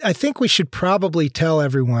I think we should probably tell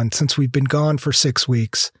everyone, since we've been gone for 6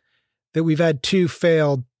 weeks, that we've had 2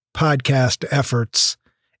 failed podcast efforts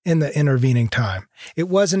in the intervening time. It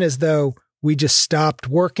wasn't as though we just stopped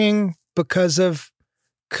working because of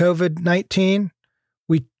COVID-19.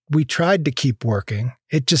 We tried to keep working.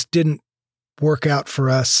 It just didn't work out for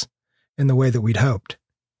us in the way that we'd hoped.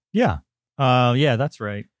 Yeah. Yeah, that's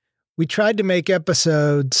right. We tried to make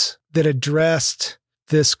episodes that addressed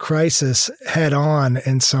this crisis head on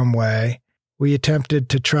in some way. We attempted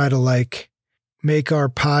to try to make our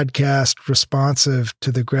podcast responsive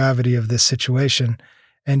to the gravity of this situation,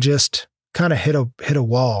 and just kind of hit a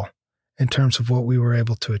wall in terms of what we were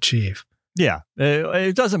able to achieve. Yeah.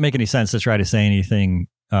 It doesn't make any sense to try to say anything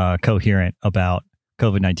coherent about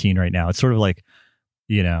COVID-19 right now. It's sort of like,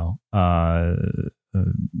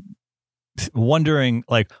 wondering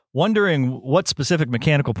what specific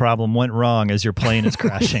mechanical problem went wrong as your plane is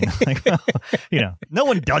crashing. No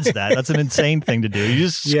one does that. That's an insane thing to do. You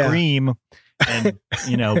just scream and,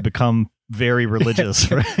 become very religious.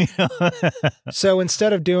 So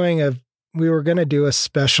instead of we were going to do a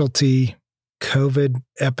specialty COVID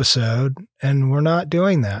episode, and we're not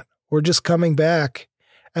doing that. We're just coming back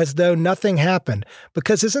as though nothing happened,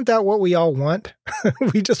 because isn't that what we all want?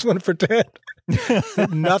 We just want to pretend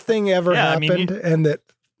that nothing ever happened. And that,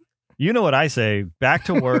 you know what I say, back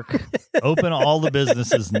to work, open all the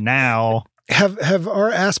businesses now. Have our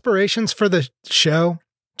aspirations for the show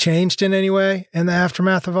changed in any way in the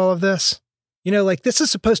aftermath of all of this? This is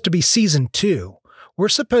supposed to be season 2. We're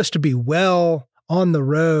supposed to be well on the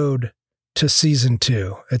road to season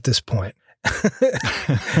 2 at this point.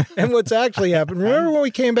 And what's actually happened? Remember when we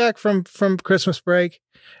came back from Christmas break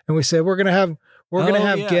and we said we're going to have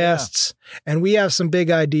guests, and we have some big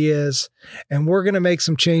ideas, and we're going to make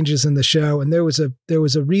some changes in the show, and there was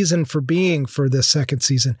a reason for being for this second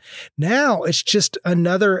season. Now it's just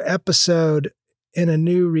another episode in a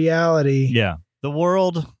new reality. Yeah. The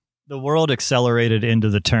world accelerated into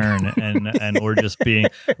the turn, and we're just being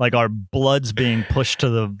our blood's being pushed to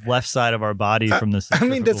the left side of our body from this.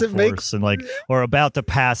 Does it force, and we're about to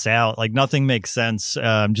pass out. Nothing makes sense.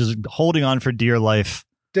 Just holding on for dear life.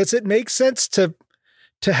 Does it make sense to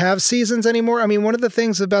have seasons anymore? One of the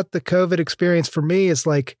things about the COVID experience for me is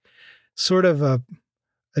sort of a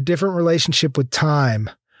different relationship with time.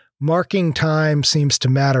 Marking time seems to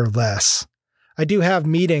matter less. I do have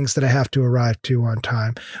meetings that I have to arrive to on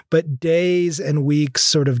time, but days and weeks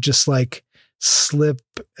sort of just slip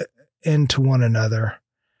into one another.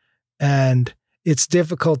 And it's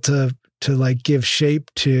difficult to give shape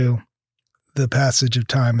to the passage of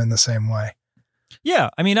time in the same way. Yeah.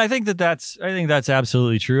 I think that's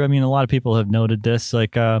absolutely true. A lot of people have noted this,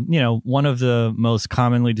 one of the most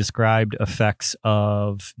commonly described effects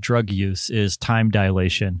of drug use is time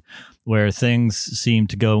dilation, where things seem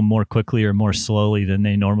to go more quickly or more slowly than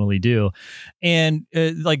they normally do. And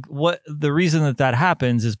what the reason that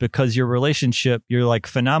happens is because your relationship, your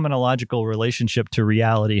phenomenological relationship to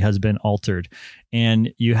reality has been altered,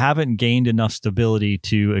 and you haven't gained enough stability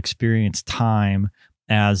to experience time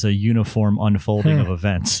as a uniform unfolding of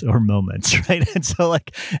events or moments, right? And so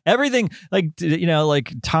everything,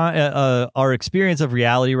 time, our experience of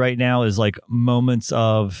reality right now is moments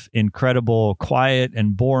of incredible quiet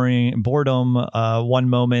and boredom one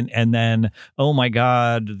moment, and then, oh my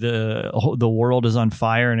God, the world is on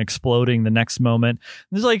fire and exploding the next moment.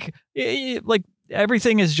 There's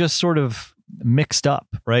everything is just sort of mixed up,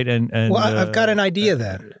 right? And well, I've got an idea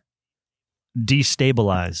then.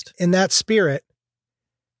 Destabilized. In that spirit,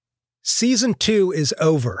 season 2 is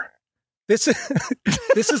over. This is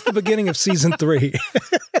the beginning of season 3.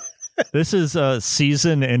 This is a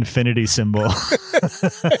season infinity symbol.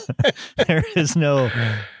 There is no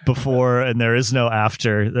before and there is no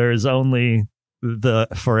after. There is only the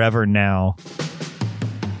forever now.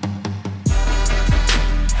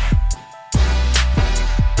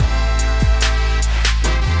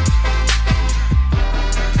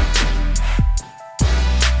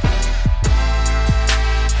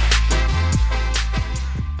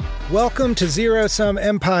 Welcome to Zero Sum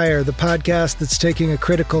Empire, the podcast that's taking a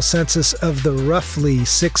critical census of the roughly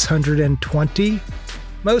 620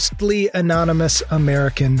 mostly anonymous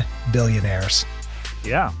American billionaires.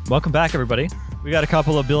 Yeah. Welcome back, everybody. We got a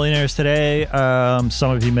couple of billionaires today.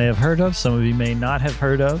 Some of you may have heard of, some of you may not have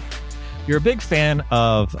heard of. You're a big fan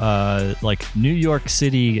of New York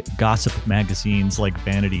City gossip magazines like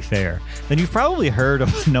Vanity Fair. Then you've probably heard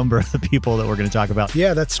of a number of the people that we're going to talk about.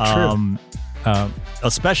 Yeah, that's true.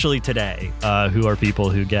 Especially today, who are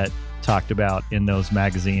people who get talked about in those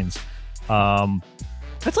magazines.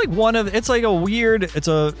 It's like it's like a weird, it's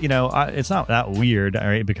not that weird,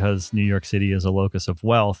 right? Because New York City is a locus of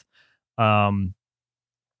wealth. And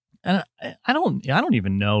I don't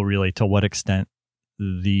even know really to what extent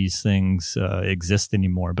these things exist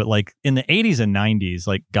anymore. But like in the 80s and 90s,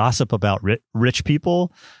 like gossip about rich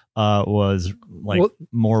people was like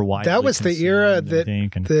more widely. That was the era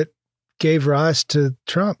that gave rise to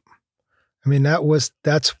Trump. I mean, it's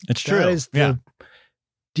true. That is the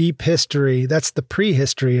deep history. That's the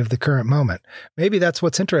prehistory of the current moment. Maybe that's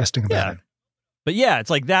what's interesting about it. But yeah, it's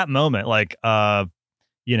like that moment, like, I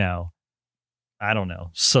don't know,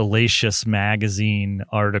 salacious magazine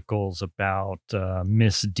articles about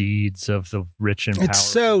misdeeds of the rich and powerful. It's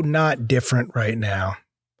so not different right now.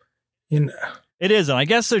 It isn't. I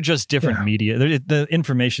guess they're just different media. The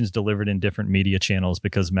information's delivered in different media channels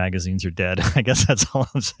because magazines are dead. I guess that's all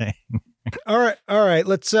I'm saying. All right.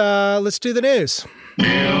 Let's do the news.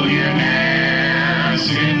 Billionaires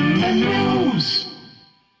in the news.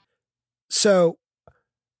 So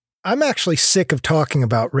I'm actually sick of talking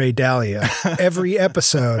about Ray Dalio. Every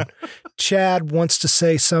episode, Chad wants to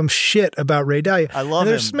say some shit about Ray Dalio. I love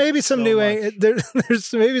there's him. Maybe some new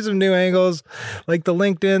there's maybe some new angles, like the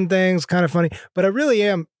LinkedIn thing's kind of funny, but I really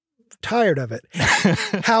am tired of it.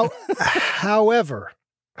 However,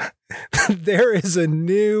 there is a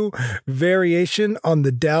new variation on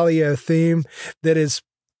the Dalio theme that is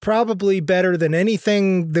probably better than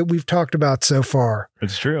anything that we've talked about so far.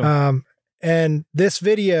 It's true. And this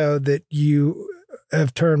video that you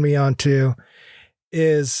have turned me on to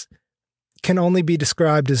can only be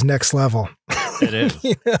described as next level. It is.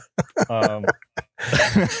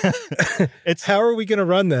 It's how are we going to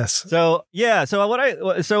run this? So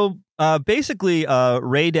basically,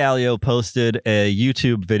 Ray Dalio posted a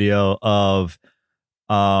YouTube video of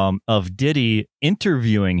Diddy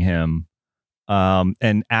interviewing him.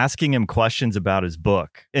 And asking him questions about his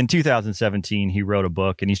book. In 2017, he wrote a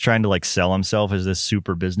book and he's trying to like sell himself as this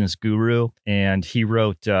super business guru. And he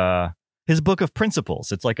wrote his book of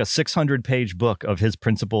principles. It's like a 600-page book of his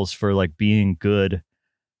principles for like being good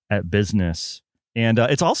at business. And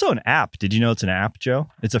it's also an app. Did you know it's an app, Joe?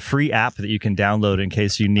 It's a free app that you can download in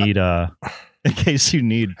case you need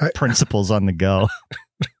principles on the go.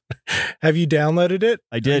 Have you downloaded it?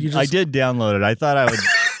 I did. I did download it. I thought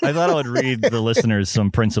I would read the listeners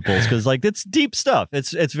some principles because like it's deep stuff.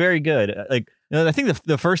 It's very good. Like I think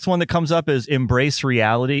the first one that comes up is embrace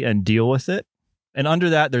reality and deal with it. And under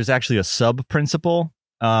that, there's actually a sub principle.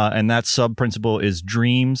 And that sub principle is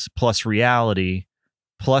dreams plus reality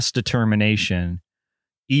plus determination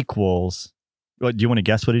equals. What do you want to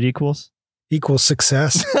guess what it equals? Equals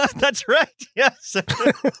success. That's right. Yes.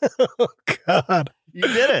 Oh God. You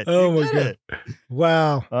did it. Oh my God.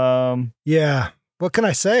 Wow. Yeah. What can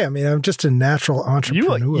I say? I mean, I'm just a natural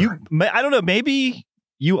entrepreneur. I don't know. Maybe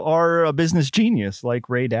you are a business genius like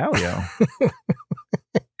Ray Dalio.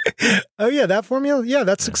 Oh, yeah. That formula. Yeah,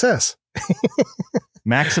 that's success.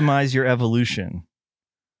 Maximize your evolution.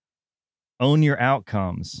 Own your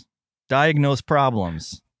outcomes. Diagnose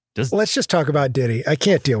problems. Let's just talk about Diddy. I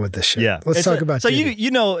can't deal with this shit. Yeah. Let's talk about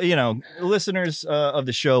Diddy. So, listeners of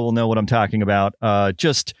the show will know what I'm talking about.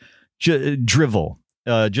 Just drivel.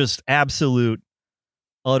 Just absolute,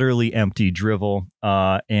 utterly empty drivel.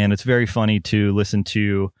 And it's very funny to listen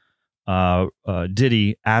to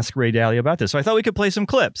Diddy ask Ray Dalio about this. So I thought we could play some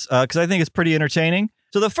clips because I think it's pretty entertaining.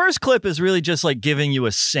 So the first clip is really just like giving you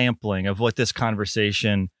a sampling of what this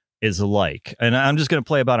conversation is like. And I'm just going to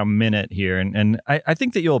play about a minute here. And I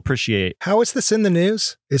think that you'll appreciate. How is this in the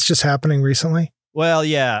news? It's just happening recently. Well,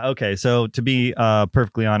 yeah. Okay. So to be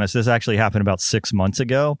perfectly honest, this actually happened about 6 months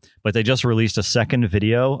ago, but they just released a second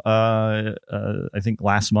video, I think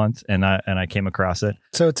last month, and I came across it.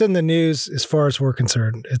 So it's in the news as far as we're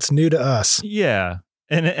concerned. It's new to us. Yeah.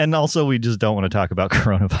 And also we just don't want to talk about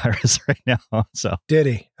coronavirus right now. So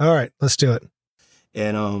Diddy. All right, let's do it.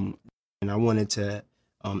 And I wanted to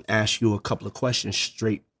ask you a couple of questions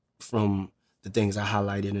straight from the things I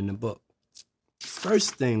highlighted in the book.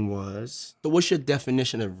 First thing was, so what's your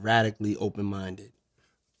definition of radically open-minded?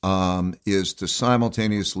 Is to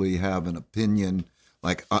simultaneously have an opinion,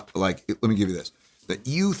 like let me give you this, that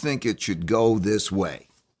you think it should go this way.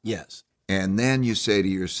 Yes. And then you say to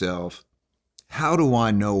yourself, how do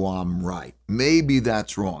I know I'm right? Maybe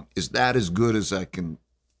that's wrong. Is that as good as I can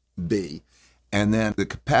be? And then the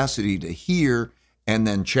capacity to hear and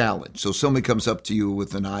then challenge. So somebody comes up to you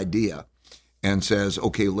with an idea and says,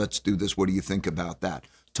 okay, let's do this. What do you think about that?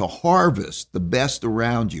 To harvest the best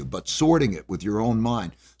around you, but sorting it with your own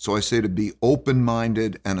mind. So I say to be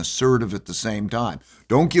open-minded and assertive at the same time.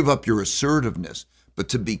 Don't give up your assertiveness, but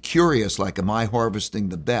to be curious, like, am I harvesting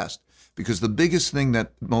the best? Because the biggest thing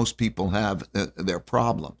that most people have, their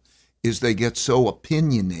problem, is they get so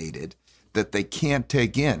opinionated that they can't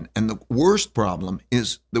take in. And the worst problem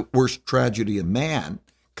is the worst tragedy of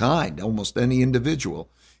mankind, almost any individual,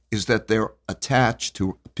 is that they're attached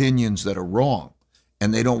to opinions that are wrong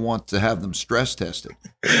and they don't want to have them stress tested.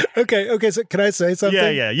 Okay. So can I say something?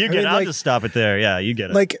 Yeah. You get it. I'll just stop it there. Yeah, you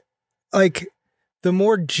get it. Like the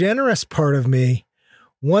more generous part of me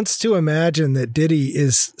wants to imagine that Diddy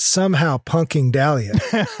is somehow punking Dahlia.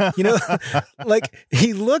 You know, like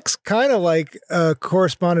he looks kind of like a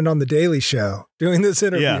correspondent on The Daily Show doing this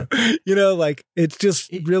interview. Yeah. You know, like it's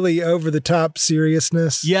just really over the top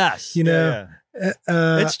seriousness. Yes. You know, Yeah.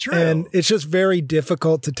 It's true. And it's just very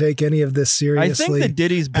difficult to take any of this seriously. I think that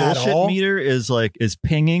Diddy's bullshit meter is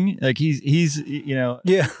pinging. Like he's you know,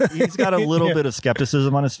 yeah. He's got a little bit of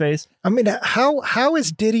skepticism on his face. I mean, how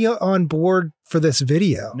is Diddy on board for this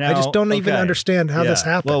video? Now, I just don't even understand how this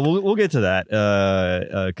happened. Well, we'll get to that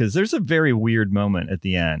because there's a very weird moment at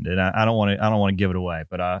the end, and I don't want to give it away,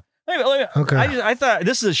 but okay. I thought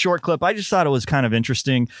this is a short clip. I just thought it was kind of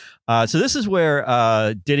interesting. So this is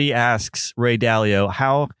where Diddy asks Ray Dalio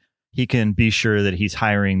how he can be sure that he's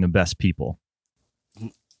hiring the best people.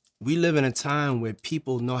 We live in a time where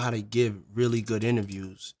people know how to give really good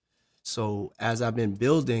interviews. So as I've been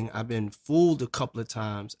building, I've been fooled a couple of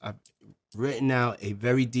times. I've written out a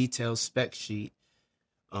very detailed spec sheet.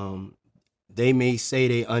 They may say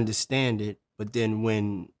they understand it, but then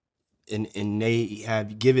when and they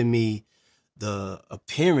have given me the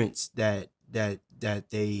appearance that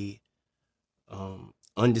they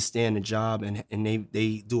understand the job and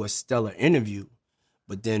they do a stellar interview.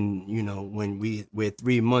 But then, you know, when we're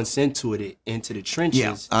 3 months into the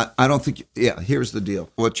trenches. Yeah, I don't think, here's the deal.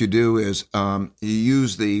 What you do is you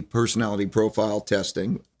use the personality profile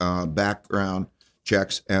testing, background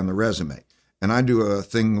checks, and the resume. And I do a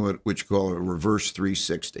thing which you call a reverse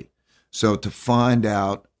 360. So to find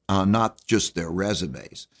out not just their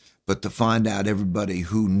resumes, but to find out everybody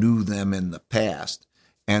who knew them in the past.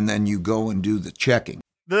 And then you go and do the checking.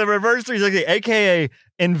 The reverse 360, aka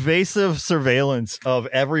invasive surveillance of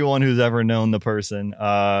everyone who's ever known the person.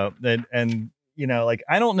 And you know, like,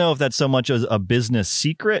 I don't know if that's so much as a business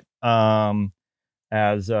secret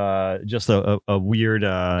as just a weird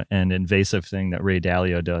and invasive thing that Ray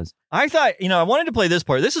Dalio does. I thought, you know, I wanted to play this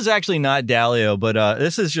part. This is actually not Dalio, but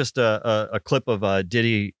this is just a clip of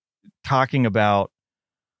Diddy talking about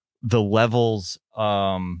the levels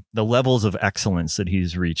of excellence that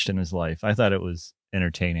he's reached in his life. I thought it was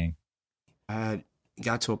entertaining. I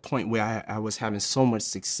got to a point where I was having so much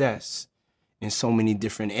success in so many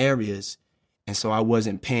different areas, and so I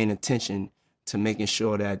wasn't paying attention to making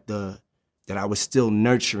sure that I was still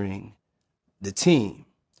nurturing the team.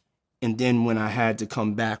 And then when I had to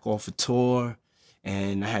come back off a tour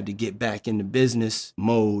and I had to get back in the business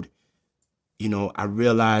mode, you know, I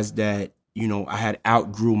realized that, you know, I had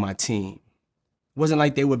outgrew my team. It wasn't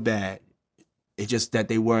like they were bad. It's just that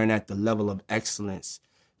they weren't at the level of excellence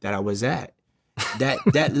that I was at.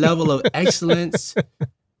 That level of excellence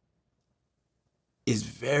is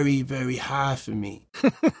very, very high for me.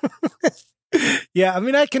 Yeah, I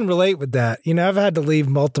mean, I can relate with that. You know, I've had to leave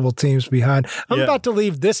multiple teams behind. I'm about to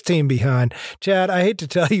leave this team behind. Chad, I hate to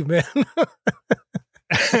tell you, man.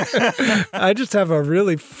 I just have a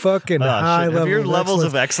really fucking high level. Your of levels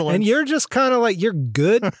excellence. of excellence, and you're just kind of like, you're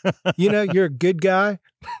good. You know, you're a good guy.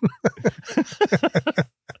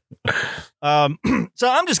 So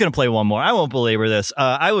I'm just gonna play one more. I won't belabor this.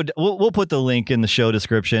 We'll put the link in the show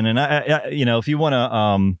description, and I you know, if you want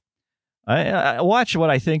to I watch what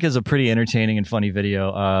I think is a pretty entertaining and funny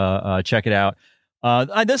video. Check it out.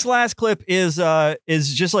 This last clip is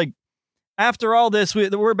just like, after all this,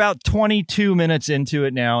 we're about 22 minutes into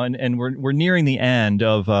it now, and we're nearing the end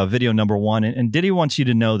of video number one. And Diddy wants you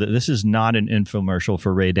to know that this is not an infomercial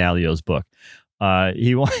for Ray Dalio's book.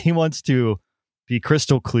 He wants to be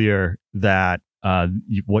crystal clear that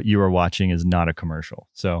what you are watching is not a commercial.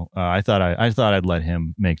 So I thought I'd let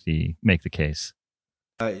him make the case.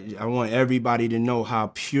 I want everybody to know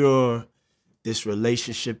how pure this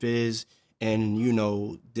relationship is, and you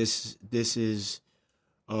know, this is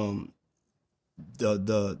the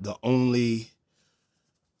only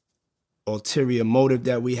ulterior motive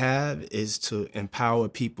that we have is to empower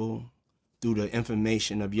people through the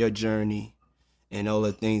information of your journey and all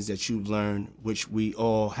the things that you've learned, which we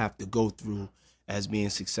all have to go through as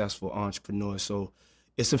being successful entrepreneurs. So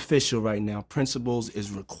it's official right now. Principles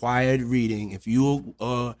is required reading. If you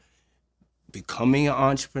are becoming an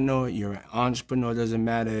entrepreneur, you're an entrepreneur. Doesn't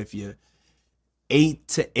matter if you're 8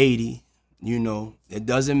 to 80, you know, it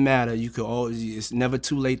doesn't matter. You could always, it's never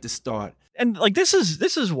too late to start. and like this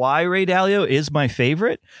is why Ray Dalio is my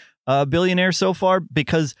favorite billionaire so far,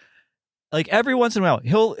 because like every once in a while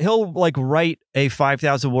he'll like write a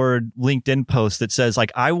 5,000 word LinkedIn post that says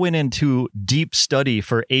like, I went into deep study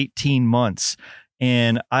for 18 months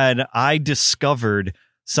and I discovered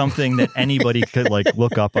something that anybody could like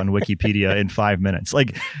look up on Wikipedia in 5 minutes.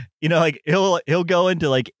 Like, you know, like he'll go into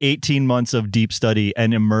like 18 months of deep study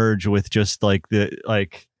and emerge with just like the,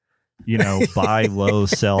 like, you know, buy low,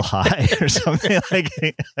 sell high or something like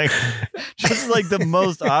just like the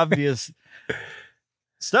most obvious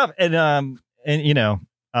stuff. And you know,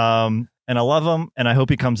 and I love him and I hope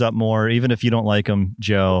he comes up more, even if you don't like him,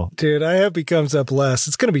 Joe. Dude, I hope he comes up less.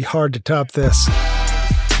 It's going to be hard to top this.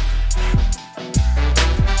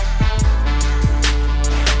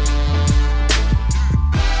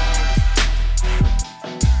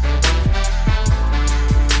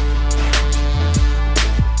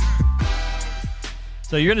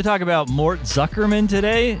 So you're going to talk about Mort Zuckerman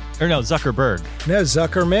today? Or no, Zuckerberg. No,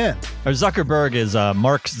 Zuckerman. Or Zuckerberg is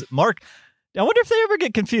Mark. I wonder if they ever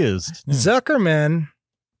get confused. Zuckerman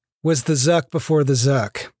was the Zuck before the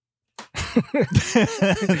Zuck.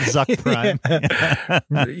 Zuck Prime.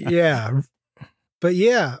 Yeah. But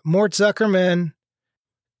yeah, Mort Zuckerman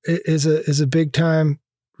is a big time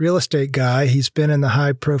real estate guy. He's been in the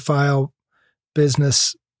high profile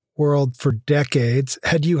business world for decades.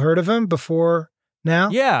 Had you heard of him before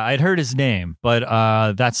now? Yeah, I'd heard his name, but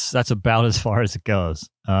that's about as far as it goes.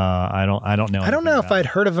 I don't know. I don't know if I'd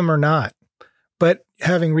heard of him or not, but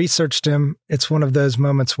having researched him, it's one of those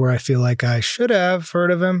moments where I feel like I should have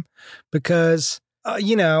heard of him because,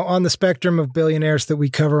 you know, on the spectrum of billionaires that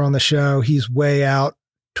we cover on the show, he's way out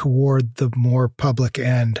toward the more public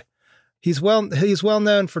end. He's well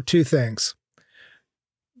known for two things.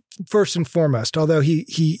 First and foremost, although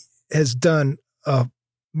he has done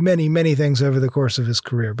many things over the course of his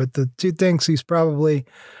career, but the two things he's probably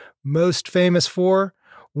most famous for: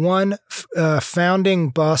 one, founding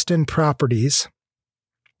Boston Properties,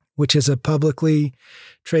 which is a publicly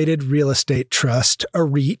traded real estate trust, a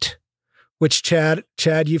REIT, which Chad,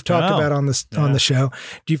 you've talked about on the show.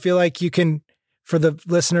 Do you feel like you can, for the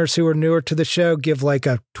listeners who are newer to the show, give like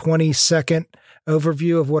a 20-second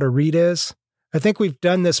overview of what a REIT is? I think we've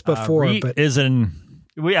done this before, REIT but it's an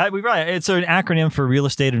acronym for Real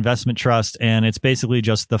Estate Investment Trust, and it's basically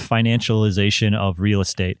just the financialization of real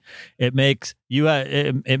estate. It makes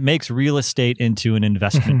real estate into an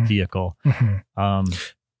investment vehicle.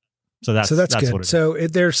 So that's good. What it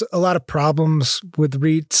is. There's a lot of problems with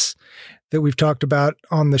REITs that we've talked about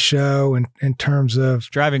on the show, and in terms of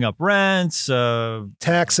driving up rents,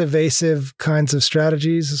 tax evasive kinds of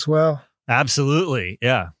strategies as well. Absolutely,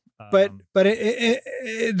 yeah. But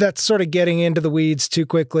that's sort of getting into the weeds too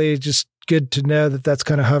quickly. Just good to know that that's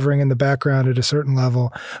kind of hovering in the background at a certain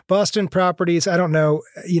level. Boston Properties, I don't know,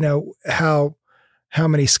 you know, how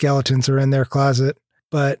many skeletons are in their closet,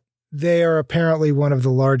 but they are apparently one of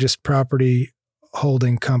the largest property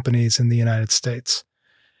holding companies in the United States.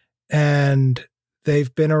 And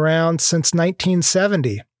they've been around since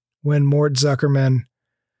 1970, when Mort Zuckerman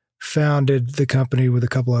founded the company with a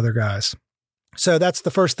couple other guys. So that's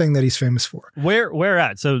the first thing that he's famous for. Where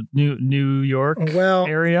at? So New York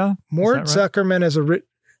area? Mort Zuckerman is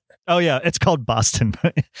oh yeah, it's called Boston,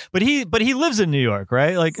 but he lives in New York,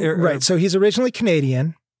 right? Like right. So he's originally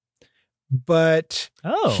Canadian, but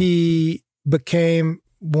he became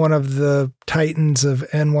one of the titans of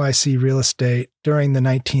NYC real estate during the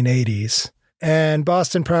 1980s. And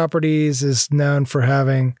Boston Properties is known for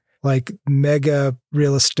having like mega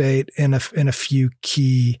real estate in a few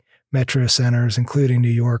key metro centers, including New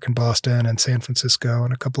York and Boston and San Francisco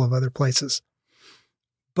and a couple of other places.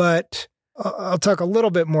 But I'll talk a little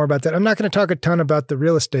bit more about that. I'm not going to talk a ton about the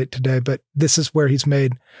real estate today, but this is where he's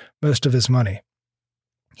made most of his money.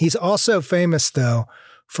 He's also famous, though,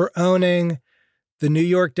 for owning the New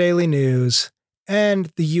York Daily News and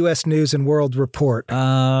the U.S. News and World Report.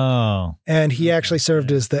 Oh. And he actually served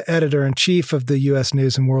as the editor-in-chief of the U.S.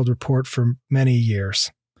 News and World Report for many years.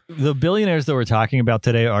 The billionaires that we're talking about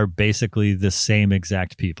today are basically the same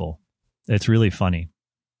exact people. It's really funny.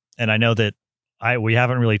 And I know that we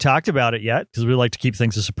haven't really talked about it yet because we like to keep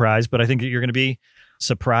things a surprise, but I think that you're going to be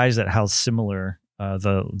surprised at how similar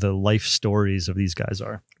the life stories of these guys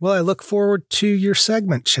are. Well, I look forward to your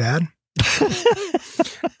segment, Chad.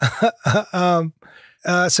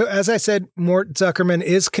 So as I said, Mort Zuckerman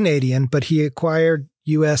is Canadian, but he acquired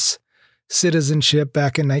U.S. citizenship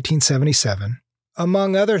back in 1977.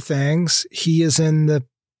 Among other things, he is in the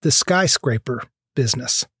skyscraper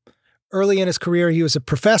business. Early in his career, he was a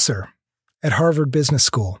professor at Harvard Business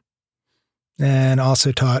School and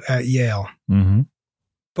also taught at Yale. Mm-hmm.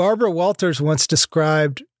 Barbara Walters once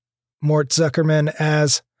described Mort Zuckerman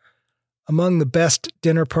as among the best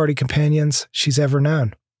dinner party companions she's ever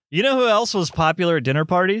known. You know who else was popular at dinner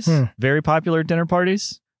parties? Very popular at dinner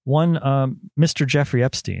parties? One, Mr. Jeffrey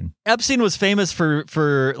Epstein. Epstein was famous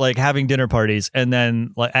for like having dinner parties and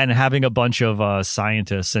then like and having a bunch of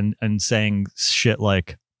scientists and saying shit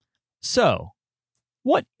like, "So,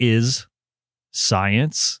 what is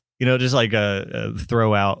science?" You know, just like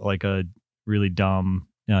throw out like a really dumb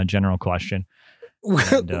general question.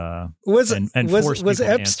 And, was force people to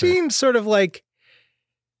Epstein answer. sort of like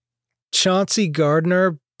Chauncey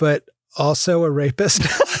Gardner, but also a rapist?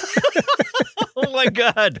 Oh my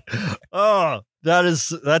God. Oh,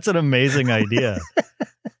 that's an amazing idea.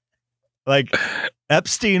 Like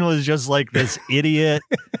Epstein was just like this idiot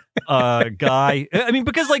guy. I mean,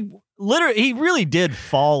 because like literally he really did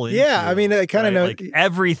fall into, I mean, I kind of know like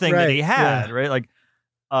everything that he had, yeah. right? Like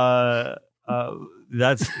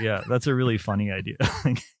that's a really funny idea.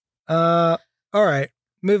 All right,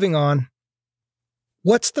 moving on.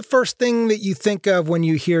 What's the first thing that you think of when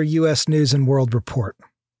you hear U.S. News and World Report?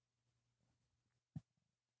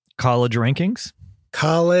 College rankings?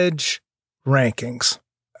 College rankings.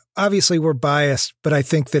 Obviously, we're biased, but I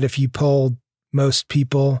think that if you polled most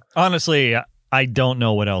people... Honestly, I don't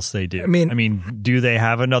know what else they do. I mean, do they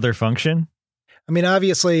have another function? I mean,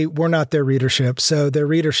 obviously, we're not their readership, so their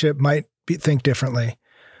readership might think differently.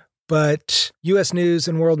 But U.S. News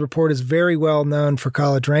and World Report is very well known for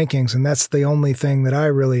college rankings, and that's the only thing that I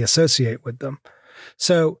really associate with them.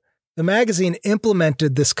 So the magazine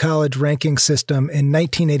implemented this college ranking system in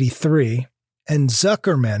 1983, and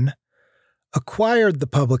Zuckerman acquired the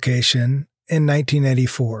publication in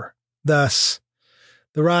 1984. Thus,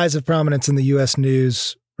 the rise of prominence in the U.S.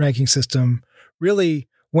 News ranking system really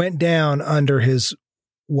went down under his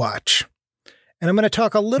watch. And I'm going to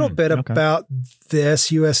talk a little bit about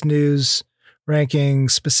this U.S. News ranking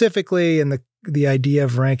specifically and the idea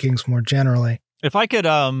of rankings more generally. If I could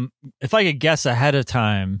guess ahead of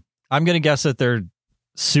time, I'm going to guess that they're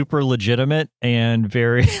super legitimate and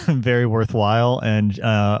very, very worthwhile and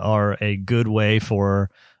are a good way for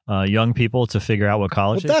young people to figure out what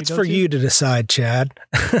college. Well, that's for you to decide, Chad.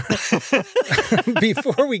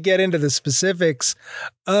 Before we get into the specifics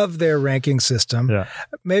of their ranking system,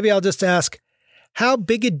 maybe I'll just ask, how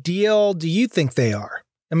big a deal do you think they are?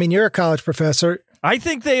 I mean, you're a college professor. I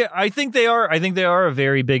think they are a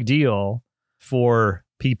very big deal for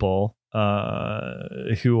people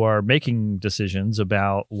who are making decisions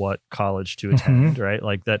about what college to attend, right?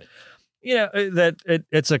 Like that,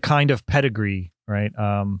 it's a kind of pedigree, right?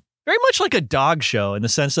 Very much like a dog show in the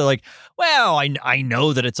sense that like, well, I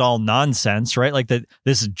know that it's all nonsense, right? Like that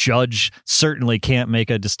this judge certainly can't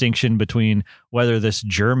make a distinction between whether this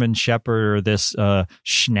German Shepherd or this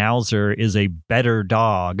Schnauzer is a better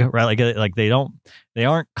dog, right? Like they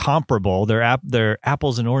aren't comparable. They're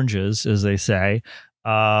apples and oranges, as they say.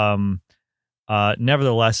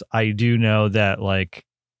 Nevertheless, I do know that like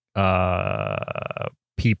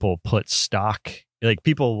people put stock. Like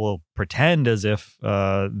people will pretend as if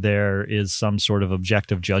there is some sort of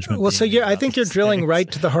objective judgment. Well, so I think you're drilling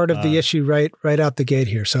right to the heart of the issue, right out the gate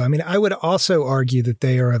here. So, I mean, I would also argue that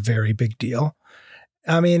they are a very big deal.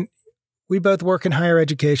 I mean, we both work in higher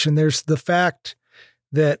education. There's the fact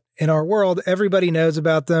that in our world, everybody knows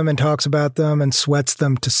about them and talks about them and sweats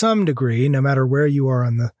them to some degree, no matter where you are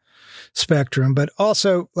on the spectrum. But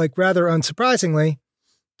also, like rather unsurprisingly,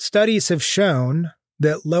 studies have shown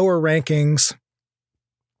that lower rankings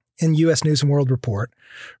in U.S. News and World Report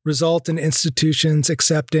result in institutions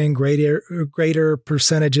accepting greater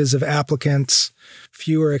percentages of applicants,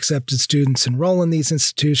 fewer accepted students enroll in these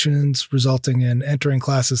institutions, resulting in entering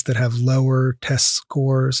classes that have lower test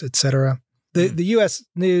scores, etc. The U.S.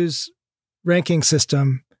 News ranking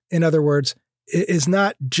system, in other words, is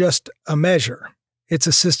not just a measure. It's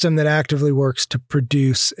a system that actively works to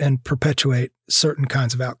produce and perpetuate certain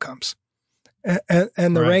kinds of outcomes.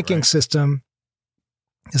 And the ranking system,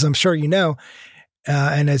 as I'm sure you know,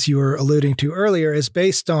 and as you were alluding to earlier, is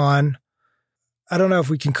based on, I don't know if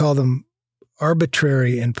we can call them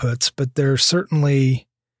arbitrary inputs, but they're certainly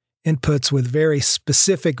inputs with very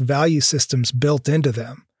specific value systems built into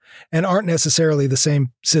them and aren't necessarily the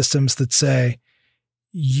same systems that say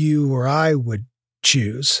you or I would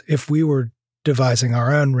choose if we were devising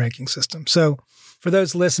our own ranking system. So for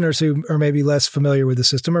those listeners who are maybe less familiar with the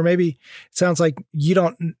system, or maybe it sounds like you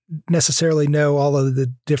don't necessarily know all of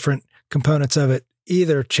the different components of it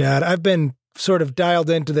either, Chad. I've been sort of dialed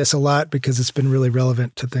into this a lot because it's been really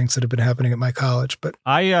relevant to things that have been happening at my college. But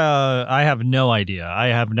I have no idea. I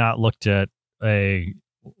have not looked at a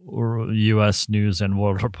U.S. News and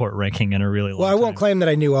World Report ranking in a really long Well, I won't time. claim that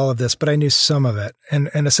I knew all of this, but I knew some of it. And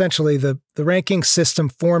essentially the ranking system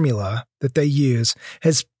formula that they use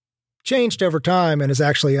has changed over time and has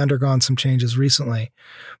actually undergone some changes recently,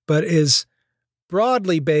 but is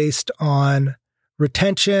broadly based on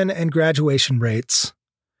retention and graduation rates,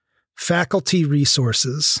 faculty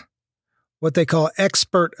resources, what they call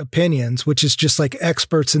expert opinions, which is just like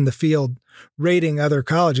experts in the field rating other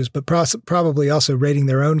colleges, but probably also rating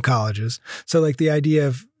their own colleges. So like the idea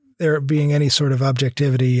of there being any sort of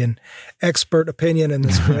objectivity and expert opinion in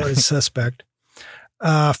this is suspect.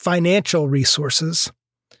 Financial resources,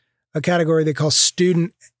 a category they call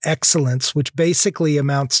student excellence, which basically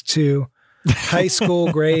amounts to high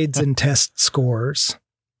school grades and test scores.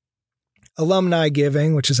 Alumni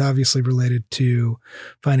giving, which is obviously related to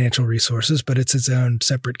financial resources, but it's its own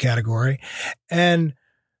separate category. And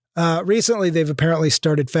recently, they've apparently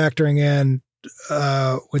started factoring in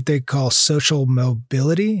what they call social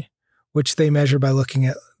mobility, which they measure by looking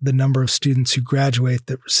at the number of students who graduate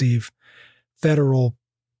that receive federal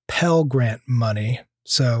Pell Grant money.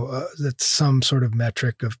 So that's some sort of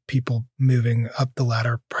metric of people moving up the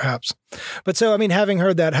ladder, perhaps. But so, I mean, having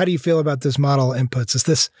heard that, how do you feel about this model inputs?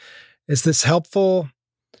 Is this helpful?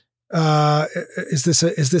 Is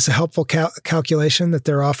this a helpful calculation that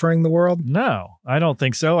they're offering the world? No, I don't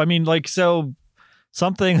think so. I mean, like, so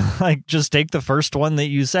something like just take the first one that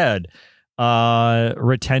you said,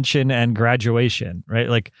 retention and graduation, right?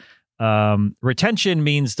 Like, retention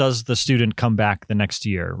means, does the student come back the next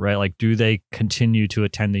year, right? Like, do they continue to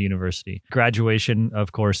attend the university? Graduation,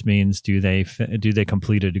 of course, means do they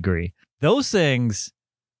complete a degree? Those things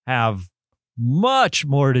have much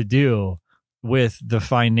more to do with the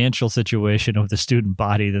financial situation of the student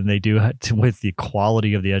body than they do with the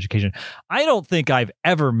quality of the education. I don't think I've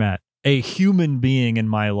ever met a human being in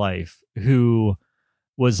my life who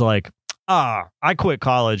was like, I quit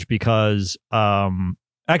college because,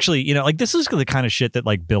 actually, you know, like this is the kind of shit that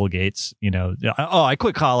like Bill Gates, you know, I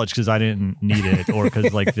quit college because I didn't need it, or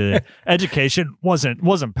because like the education wasn't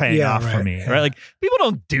paying off for me, right? Like people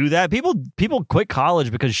don't do that. People quit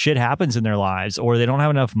college because shit happens in their lives, or they don't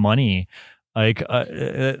have enough money.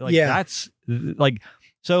 That's like,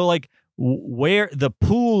 so like where the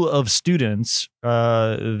pool of students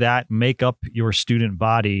that make up your student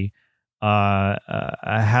body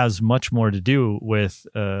has much more to do with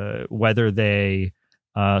whether they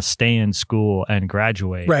stay in school and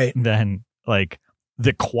graduate, right, than like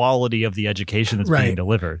the quality of the education that's being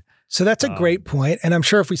delivered. So that's a great point. And I'm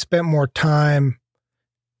sure if we spent more time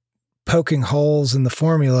poking holes in the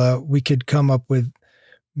formula, we could come up with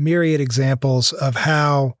myriad examples of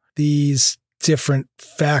how these different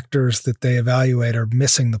factors that they evaluate are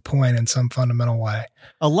missing the point in some fundamental way.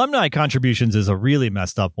 Alumni contributions is a really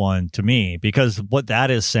messed up one to me, because what that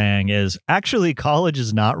is saying is actually college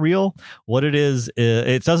is not real. What it is,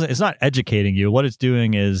 it's not educating you. What it's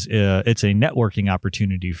doing is it's a networking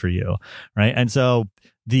opportunity for you, right? And so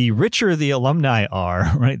the richer the alumni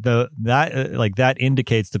are, right, that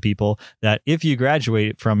indicates to people that if you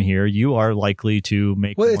graduate from here, you are likely to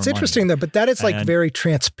make more it's interesting money. though, but that is like very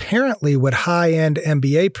transparently what high-end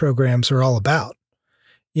MBA programs are all about.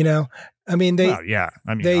 You know, I mean, they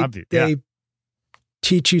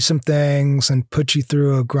teach you some things and put you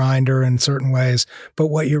through a grinder in certain ways, but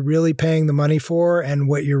what you're really paying the money for and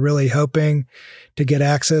what you're really hoping to get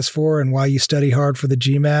access for and why you study hard for the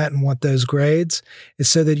GMAT and want those grades is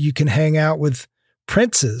so that you can hang out with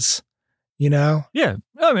princes, you know? Yeah.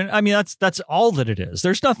 I mean, that's all that it is.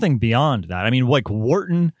 There's nothing beyond that. I mean, like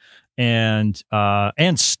Wharton and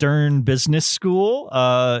Stern Business School,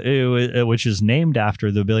 which is named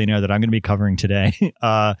after the billionaire that I'm going to be covering today.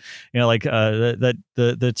 The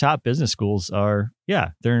top business schools are,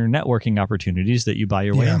 they're networking opportunities that you buy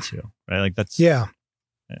your way into, right? Like that's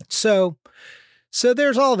So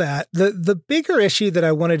there's all that. The bigger issue that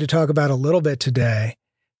I wanted to talk about a little bit today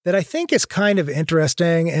that I think is kind of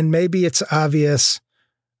interesting, and maybe it's obvious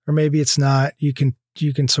or maybe it's not. You can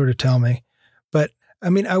sort of tell me. But I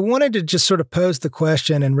mean, I wanted to just sort of pose the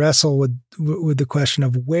question and wrestle with the question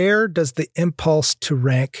of where does the impulse to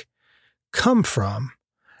rank come from?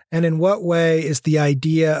 And in what way is the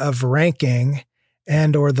idea of ranking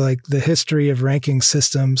and or the history of ranking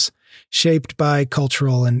systems shaped by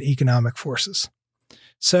cultural and economic forces?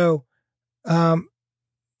 So, I'll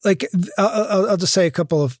just say a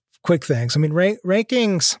couple of quick things. I mean,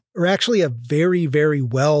 rankings are actually a very, very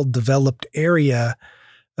well-developed area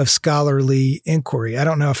of scholarly inquiry. I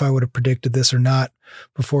don't know if I would have predicted this or not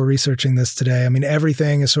before researching this today. I mean,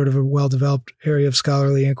 everything is sort of a well-developed area of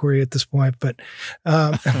scholarly inquiry at this point, but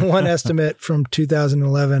one estimate from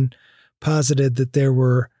 2011 posited that there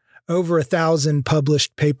were over 1,000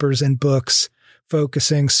 published papers and books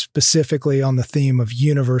focusing specifically on the theme of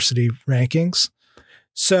university rankings.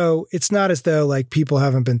 So it's not as though like people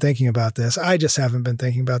haven't been thinking about this. I just haven't been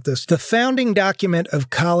thinking about this. The founding document of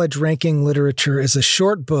college ranking literature is a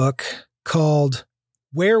short book called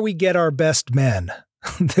Where We Get Our Best Men.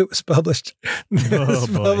 That was published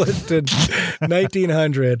in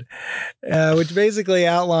 1900, which basically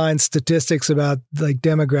outlines statistics about like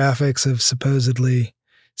demographics of supposedly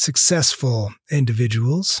successful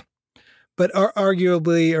individuals, but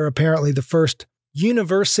arguably or apparently the first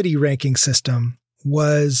university ranking system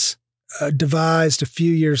was devised a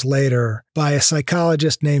few years later by a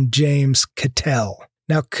psychologist named James Cattell.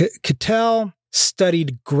 Now, Cattell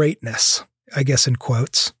studied greatness, I guess in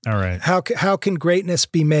quotes. All right. How can greatness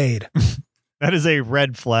be made? That is a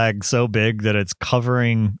going big so big that it's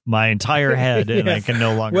covering my entire head, and I can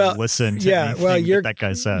no longer listen to anything that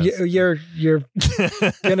guy says. You're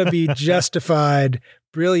going to be justified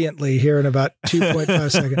brilliantly here in about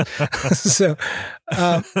 2.5 seconds. So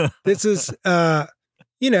this is, a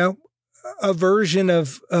version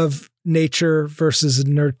of nature versus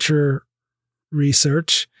nurture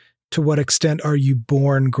research. To what extent are you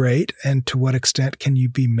born great, and to what extent can you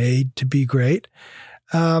be made to be great?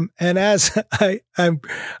 And as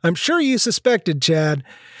I'm sure you suspected, Chad,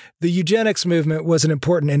 the eugenics movement was an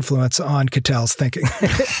important influence on Cattell's thinking,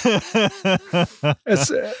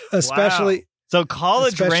 especially. Wow. So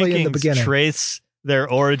college especially rankings in the beginning. Trace their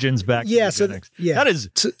origins back to eugenics. That is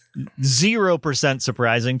 0%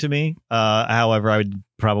 surprising to me. However, I would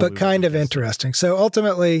probably... But kind of interesting. So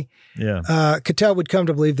ultimately, Cattell would come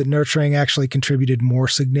to believe that nurturing actually contributed more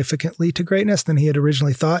significantly to greatness than he had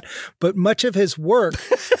originally thought. But much of his work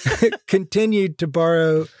continued to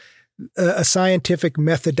borrow a scientific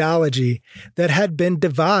methodology that had been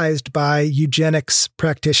devised by eugenics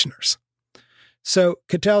practitioners. So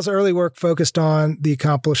Cattell's early work focused on the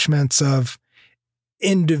accomplishments of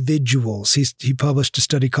individuals. He published a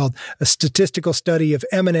study called A Statistical Study of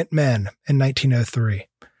Eminent Men in 1903.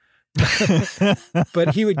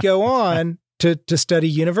 But he would go on to study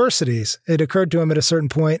universities. It occurred to him at a certain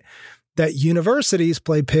point that universities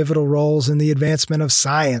play pivotal roles in the advancement of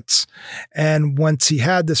science. And once he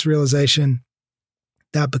had this realization,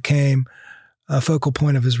 that became a focal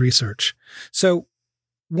point of his research. So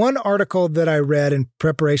one article that I read in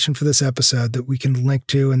preparation for this episode that we can link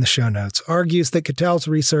to in the show notes argues that Cattell's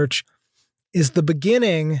research is the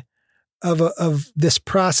beginning of this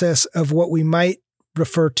process of what we might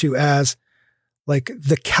refer to as like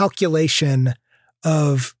the calculation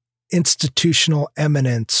of institutional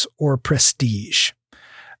eminence or prestige.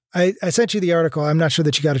 I sent you the article. I'm not sure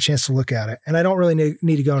that you got a chance to look at it, and I don't really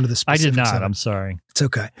need to go into the specifics. I did not. I'm sorry. It's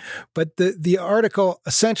okay. But the article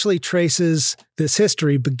essentially traces this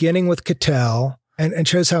history beginning with Cattell and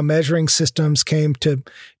shows how measuring systems came to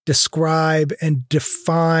describe and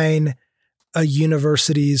define a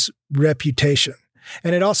university's reputation.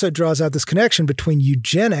 And it also draws out this connection between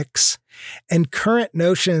eugenics and current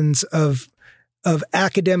notions of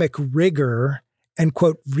academic rigor and,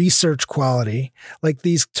 quote, research quality, like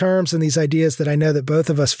these terms and these ideas that I know that both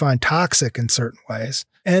of us find toxic in certain ways.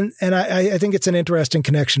 And I think it's an interesting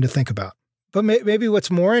connection to think about. But maybe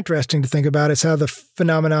what's more interesting to think about is how the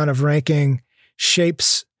phenomenon of ranking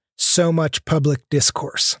shapes so much public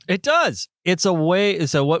discourse. It does. It's a way.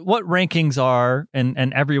 So what rankings are,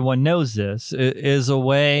 and everyone knows this, is a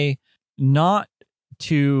way not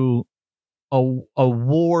to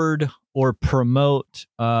award or promote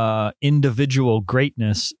individual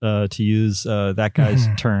greatness, to use that guy's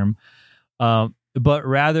term, but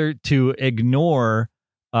rather to ignore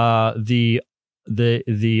the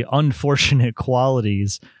unfortunate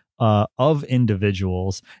qualities of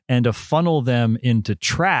individuals and to funnel them into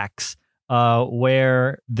tracks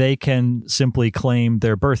where they can simply claim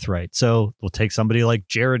their birthright. So we'll take somebody like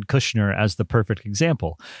Jared Kushner as the perfect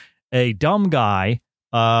example. A dumb guy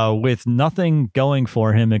with nothing going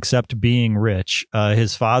for him except being rich.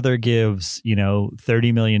 His father gives,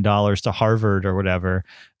 $30 million to Harvard or whatever.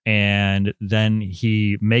 And then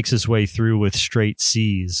he makes his way through with straight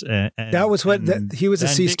C's. That was he was a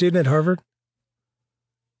C student at Harvard.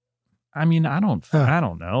 I mean, I don't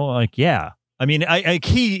know. Like, yeah. I mean, I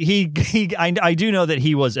do know that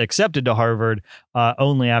he was accepted to Harvard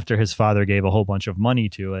only after his father gave a whole bunch of money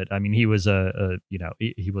to it. I mean, he was a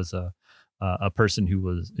person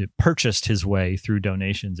who purchased his way through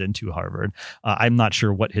donations into Harvard. I'm not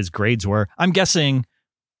sure what his grades were. I'm guessing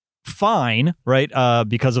fine, right?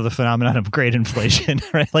 Because of the phenomenon of grade inflation,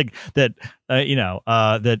 right? Like that,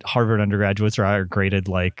 that Harvard undergraduates are graded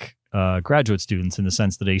like graduate students, in the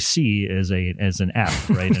sense that a C is an F,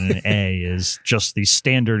 right? And an A is just the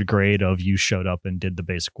standard grade of you showed up and did the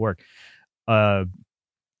basic work. But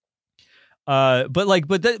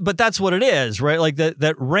that's what it is, right? Like that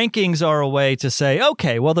rankings are a way to say,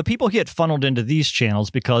 okay, well, the people who get funneled into these channels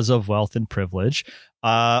because of wealth and privilege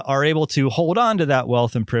are able to hold on to that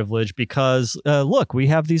wealth and privilege because, look, we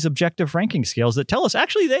have these objective ranking scales that tell us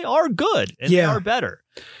actually they are good and they are better.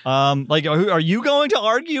 Like, are you going to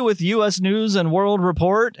argue with U.S. News and World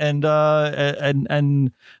Report and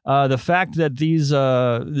the fact that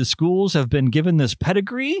the schools have been given this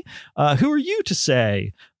pedigree? Who are you to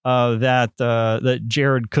say that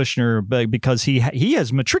Jared Kushner, because he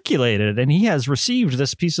has matriculated and he has received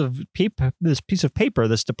this piece of paper,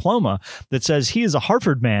 this diploma that says he is a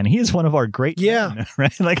Harvard man. He is one of our great men,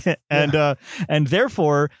 right? Like, and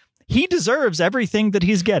therefore he deserves everything that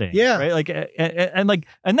he's getting. Yeah. Right. Like,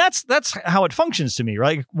 and that's how it functions to me,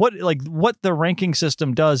 right? What the ranking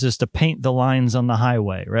system does is to paint the lines on the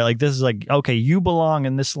highway, right? Like, this is like, okay, you belong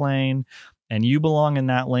in this lane and you belong in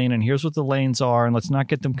that lane, and here's what the lanes are, and let's not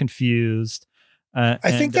get them confused.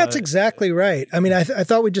 I think that's exactly right. I mean, I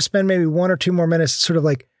thought we'd just spend maybe 1 or 2 more minutes sort of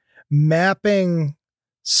like mapping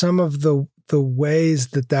some of the ways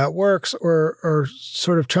that works, or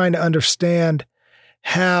sort of trying to understand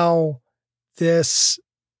how this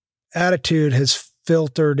attitude has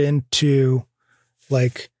filtered into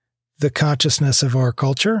like the consciousness of our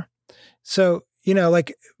culture. So,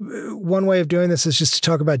 like one way of doing this is just to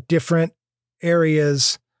talk about different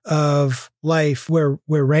areas of life where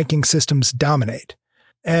ranking systems dominate.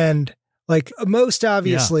 And like most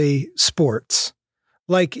obviously sports,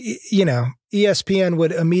 like, ESPN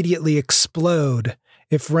would immediately explode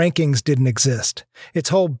if rankings didn't exist. Its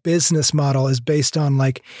whole business model is based on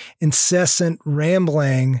like incessant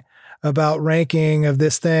rambling about ranking of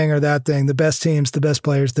this thing or that thing, the best teams, the best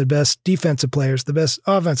players, the best defensive players, the best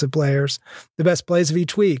offensive players, the best plays of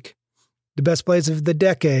each week, the best plays of the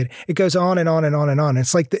decade. It goes on and on and on and on.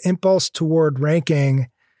 It's like the impulse toward ranking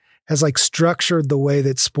has like structured the way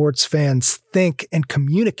that sports fans think and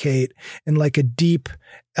communicate in like a deep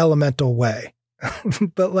elemental way.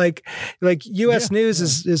 But like U.S. News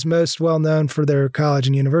is most well known for their college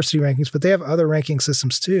and university rankings, but they have other ranking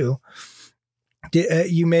systems too.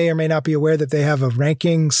 You may or may not be aware that they have a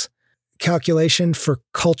rankings calculation for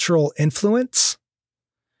cultural influence.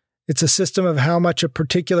 It's a system of how much a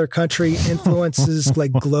particular country influences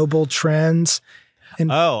like global trends. And,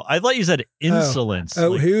 I thought you said insolence.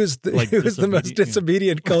 Who's the most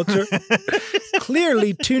disobedient culture?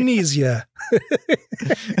 Clearly Tunisia.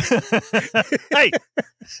 Hey,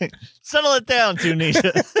 settle it down,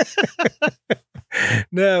 Tunisia.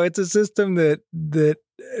 No, it's a system that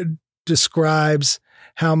describes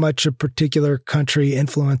how much a particular country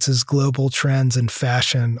influences global trends in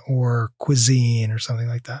fashion or cuisine or something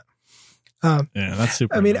like that. That's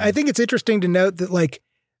super. I mean, I think it's interesting to note that like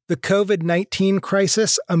the COVID-19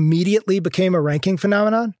 crisis immediately became a ranking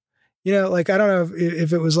phenomenon. Like, I don't know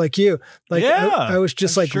if it was like you, like I was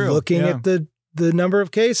just like looking at the number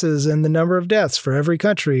of cases and the number of deaths for every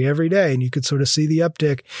country every day. And you could sort of see the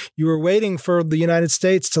uptick. You were waiting for the United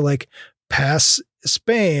States to like pass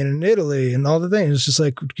Spain and Italy and all the things. It's just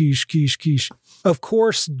like quiche. Of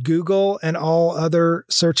course, Google and all other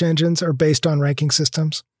search engines are based on ranking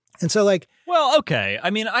systems. And so like, well, okay.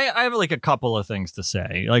 I mean, I have like a couple of things to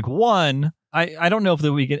say. Like, one, I don't know if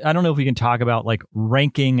we can talk about like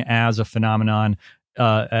ranking as a phenomenon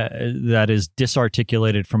that is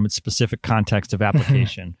disarticulated from its specific context of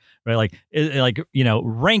application, right?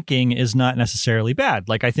 Ranking is not necessarily bad.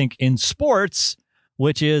 Like, I think in sports,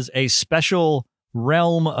 which is a special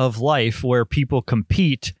realm of life where people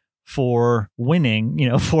compete for winning,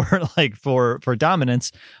 for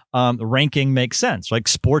dominance, ranking makes sense. Like,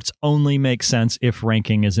 sports only makes sense if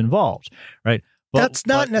ranking is involved, right? That's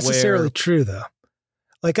not necessarily true, though.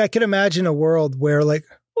 Like, I could imagine a world where, like,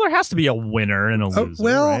 well, there has to be a winner and a loser,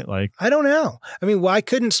 right? Like, I don't know. I mean, why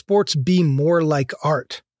couldn't sports be more like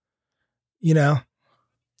art?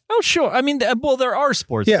 Oh, sure. I mean, well, there are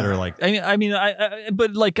sports that are like,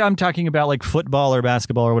 but like, I'm talking about like football or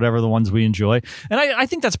basketball or whatever, the ones we enjoy. And I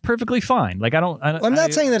think that's perfectly fine. Like, I'm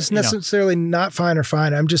not saying that it's necessarily not fine or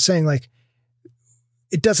fine. I'm just saying like,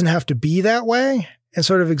 it doesn't have to be that way, and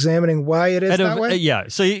sort of examining why it is that way. Yeah.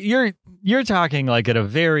 So you're talking like at a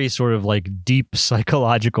very sort of like deep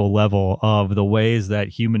psychological level of the ways that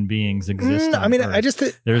human beings exist. I mean, I just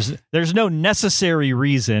there's no necessary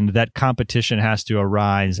reason that competition has to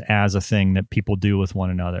arise as a thing that people do with one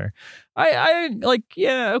another. I don't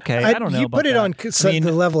know. You put it on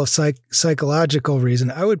the level of psychological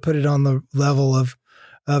reason. I would put it on the level of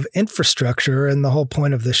of infrastructure and the whole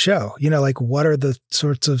point of the show. You know, like what are the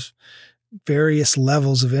sorts of various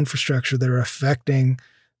levels of infrastructure that are affecting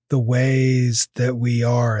the ways that we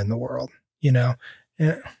are in the world, you know?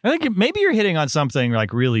 I think maybe you're hitting on something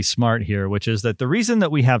like really smart here, which is that the reason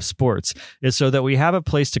that we have sports is so that we have a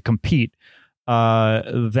place to compete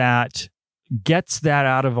that gets that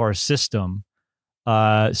out of our system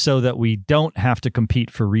so that we don't have to compete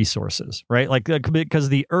for resources, right? Like because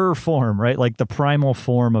the form, right? Like the primal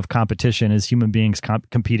form of competition is human beings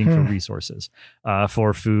competing for resources,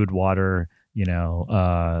 for food, water, you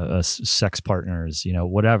know, sex partners, you know,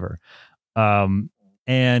 whatever.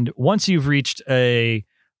 And once you've reached a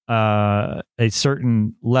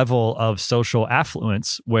certain level of social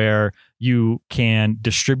affluence where you can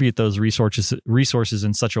distribute those resources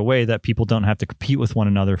in such a way that people don't have to compete with one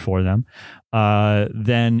another for them,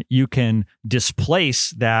 then you can displace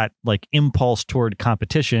that like impulse toward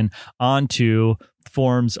competition onto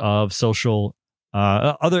forms of social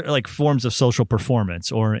other like forms of social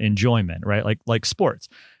performance or enjoyment, right? Like sports.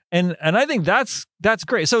 And I think that's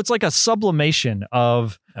great. So it's like a sublimation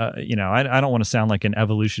of, you know, I don't want to sound like an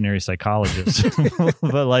evolutionary psychologist,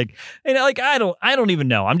 but like, you know, like I don't even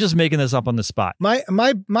know. I'm just making this up on the spot. My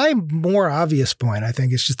more obvious point, I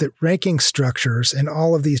think, is just that ranking structures in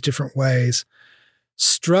all of these different ways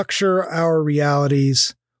structure our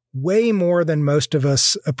realities way more than most of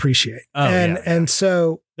us appreciate. Oh, and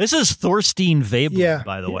so this is Thorstein Veblen,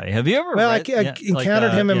 by the way. Have you ever read? I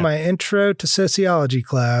encountered him in my intro to sociology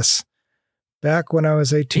class back when I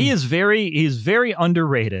was 18. He's very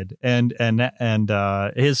underrated, and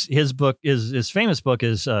his book his famous book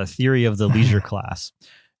is Theory of the Leisure Class.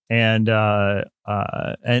 And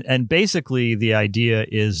basically the idea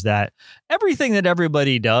is that everything that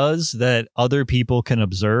everybody does that other people can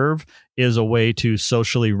observe is a way to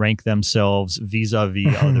socially rank themselves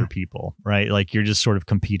vis-a-vis other people, right? Like you're just sort of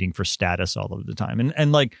competing for status all of the time.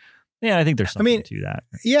 And like, yeah, I think there's something to that.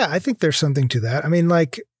 Yeah, I think there's something to that. I mean,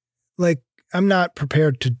 like I'm not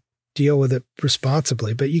prepared to deal with it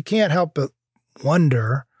responsibly, but you can't help but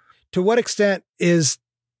wonder to what extent is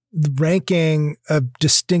ranking a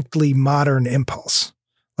distinctly modern impulse?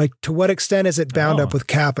 Like to what extent is it bound up with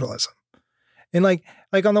capitalism? And like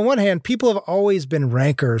on the one hand, people have always been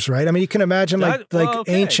rankers, right? I mean, you can imagine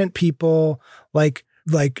ancient people like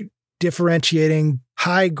differentiating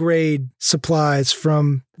high grade supplies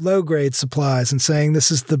from low grade supplies and saying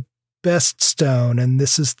this is the best stone and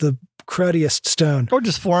this is the cruddiest stone. Or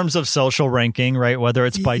just forms of social ranking, right? Whether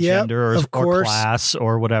it's by gender or class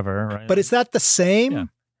or whatever. Right? But is that the same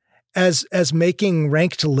as making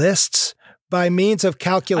ranked lists by means of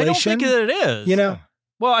calculation? I don't think that it is. You know?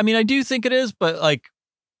 Well, I mean, I do think it is, but like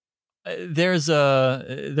there's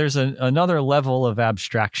another level of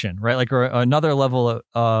abstraction, right? Like or another level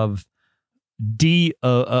of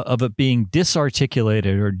it being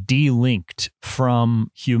disarticulated or delinked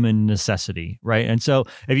from human necessity, right? And so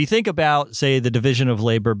if you think about, say, the division of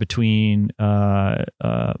labor between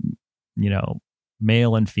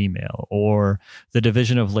male and female, or the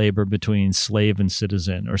division of labor between slave and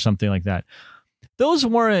citizen, or something like that, those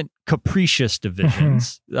weren't capricious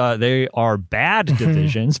divisions. They are bad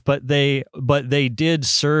divisions, but they did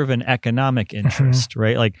serve an economic interest,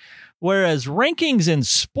 right? Like, whereas rankings in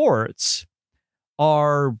sports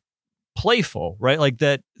are playful, right? Like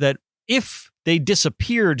that if they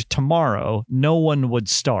disappeared tomorrow, no one would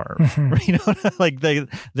starve. You know, like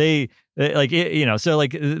they like, you know, so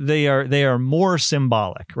like they are more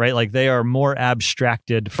symbolic, right? Like they are more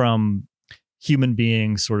abstracted from human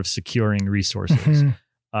beings sort of securing resources.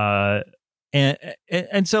 And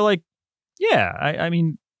so like, yeah, I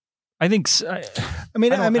mean, I think,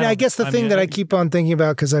 I guess the thing that I keep on thinking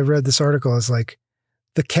about, because I read this article, is like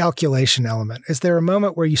the calculation element. Is there a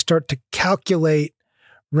moment where you start to calculate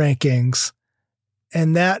rankings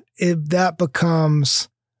and that becomes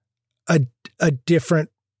a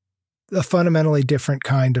fundamentally different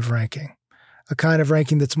kind of ranking, a kind of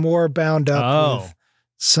ranking that's more bound up with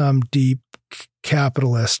some deep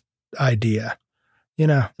capitalist idea, you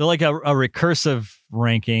know? So like a recursive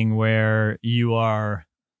ranking where you are,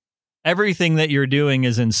 everything that you're doing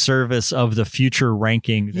is in service of the future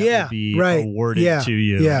ranking that will be awarded to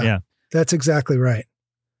you. Yeah, that's exactly right.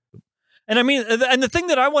 And I mean, and the thing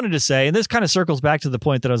that I wanted to say, and this kind of circles back to the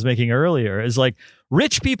point that I was making earlier, is like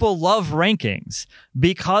rich people love rankings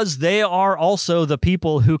because they are also the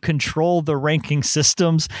people who control the ranking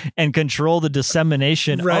systems and control the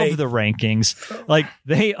dissemination of the rankings. Like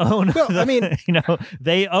they own,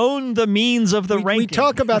 they own the means of the ranking. We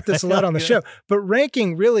talk about this a lot on the show, but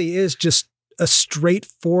ranking really is just a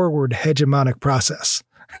straightforward hegemonic process.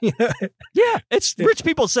 You know? Yeah, it's rich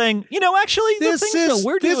people saying, actually, the things that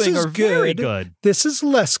we're doing are very good. This is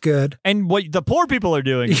less good. And what the poor people are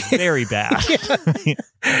doing is very bad.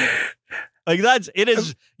 Like it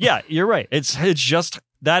is. Yeah, you're right. It's just,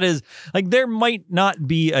 that is like, there might not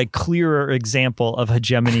be a clearer example of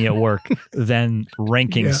hegemony at work than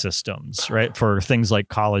ranking systems, right? For things like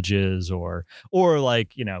colleges or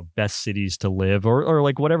like, best cities to live or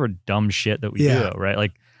like whatever dumb shit that we do, right?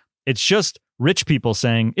 Like, it's just rich people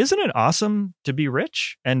saying, isn't it awesome to be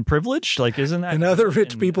rich and privileged? Like, isn't that? And other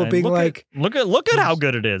rich people being like, look at how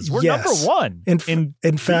good it is. We're number one.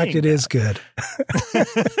 In fact, it is good.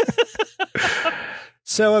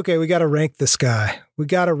 So, okay, we got to rank this guy. We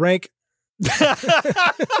got to rank.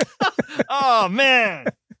 Oh, man.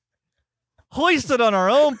 Hoisted on our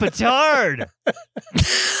own petard.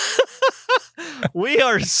 We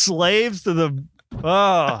are slaves to the.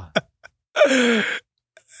 Oh.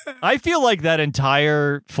 I feel like that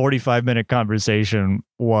entire 45-minute conversation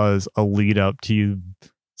was a lead up to you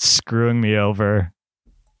screwing me over.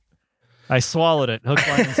 I swallowed it, hook,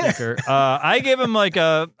 line, and sinker. I give him like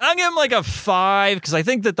a 5 because I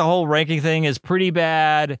think that the whole ranking thing is pretty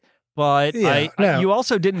bad. But you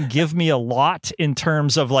also didn't give me a lot in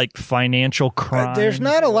terms of like financial crime. There's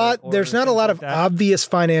not a lot. There's not a lot of obvious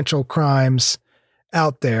financial crimes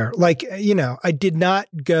out there. Like, I did not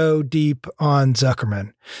go deep on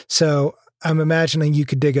Zuckerman. So I'm imagining you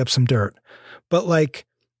could dig up some dirt. But like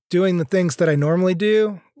doing the things that I normally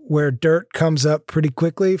do, where dirt comes up pretty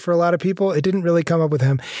quickly for a lot of people, it didn't really come up with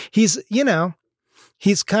him. He's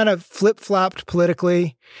kind of flip-flopped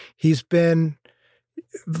politically. He's been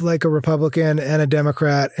like a Republican and a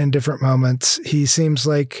Democrat in different moments. He seems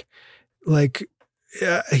like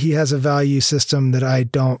he has a value system that I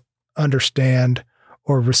don't understand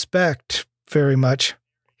or respect very much.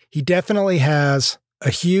 He definitely has a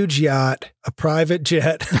huge yacht, a private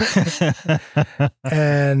jet,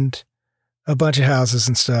 and a bunch of houses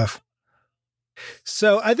and stuff.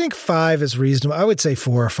 So I think 5 is reasonable. I would say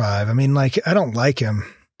 4 or 5. I mean, like, I don't like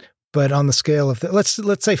him, but on the scale of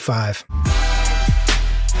let's say 5.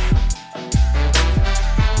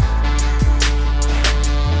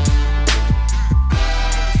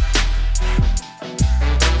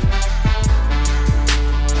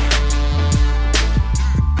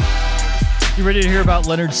 You ready to hear about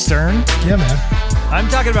Leonard Stern? Yeah, man. I'm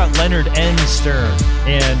talking about Leonard N. Stern,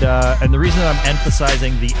 and the reason I'm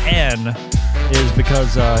emphasizing the N is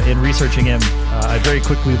because in researching him, I very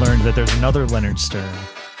quickly learned that there's another Leonard Stern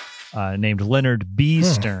named Leonard B.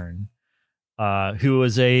 Stern, who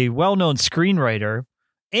was a well-known screenwriter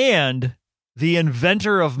and the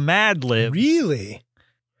inventor of Mad Libs. Really?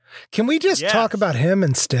 Can we just talk about him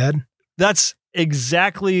instead? That's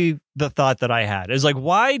exactly the thought that I had. Is like,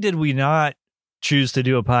 why did we not choose to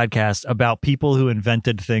do a podcast about people who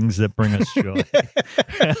invented things that bring us joy?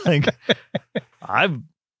 Like, I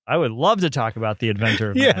would love to talk about the inventor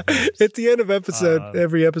of Mad Libs. At the end of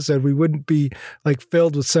every episode, we wouldn't be like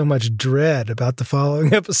filled with so much dread about the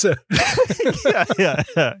following episode. Yeah.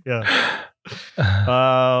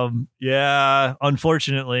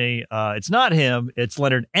 Unfortunately, it's not him. It's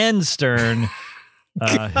Leonard N. Stern.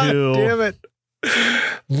 God damn it.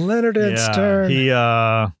 Leonard N. Stern. He,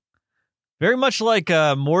 very much like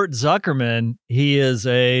Mort Zuckerman, he is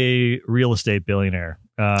a real estate billionaire.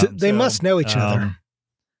 They must know each other.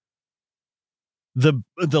 The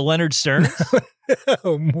Leonard Stern?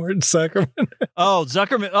 Oh, Mort Zuckerman.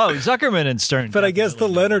 Zuckerman and Stern. But I guess the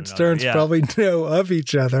Leonard Sterns probably know of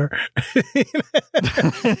each other.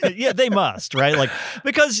 Yeah, they must, right? Like,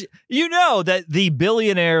 because you know that the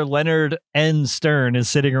billionaire Leonard N. Stern is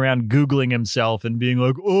sitting around Googling himself and being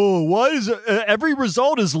like, oh, why is every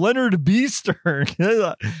result is Leonard B. Stern?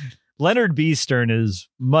 Leonard B. Stern is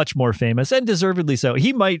much more famous and deservedly so.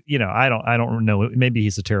 He might, I don't know. Maybe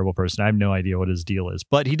he's a terrible person. I have no idea what his deal is,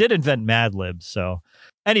 but he did invent Mad Libs. So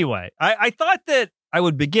anyway, I thought that I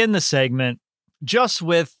would begin the segment just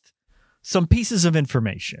with some pieces of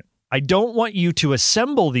information. I don't want you to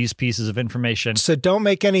assemble these pieces of information. So don't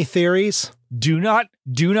make any theories. Do not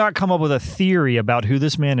come up with a theory about who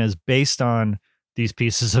this man is based on these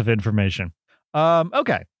pieces of information.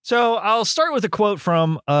 Okay. So I'll start with a quote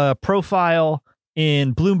from a profile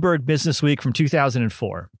in Bloomberg Business Week from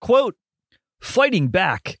 2004. Quote, "Fighting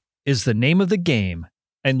back is the name of the game,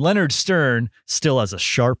 and Leonard Stern still has a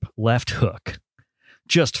sharp left hook.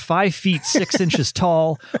 Just 5 feet 6 inches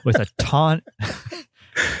tall with a taunt."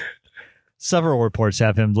 Several reports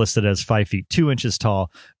have him listed as 5 feet 2 inches tall.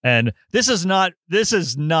 And this is not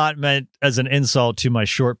meant as an insult to my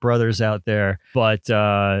short brothers out there, but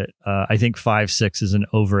I think 5'6" is an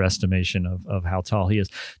overestimation of how tall he is.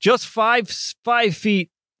 Just 5 feet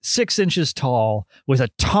 6 inches tall with a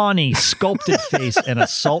tawny sculpted face and a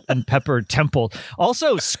salt and pepper temple.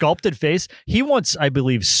 Also, sculpted face. He once, I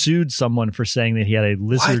believe, sued someone for saying that he had a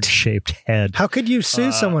lizard-shaped head. How could you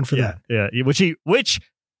sue someone for that? Yeah, which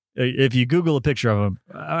if you Google a picture of him,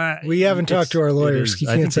 we haven't talked to our lawyers. He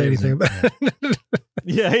can't say anything about it.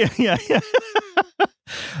 Yeah.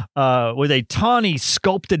 With a tawny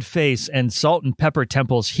sculpted face and salt and pepper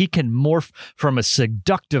temples, he can morph from a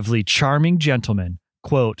seductively charming gentleman.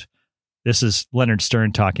 Quote, this is Leonard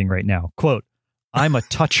Stern talking right now. Quote, I'm a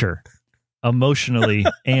toucher, emotionally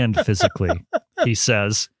and physically, he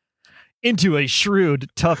says, into a shrewd,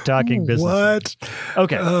 tough-talking business. What?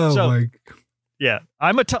 Okay, Oh, yeah,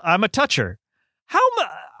 I'm a toucher. How?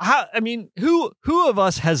 I mean, who of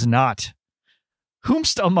us has not?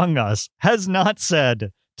 Whomst among us has not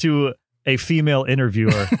said to a female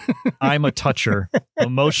interviewer, "I'm a toucher,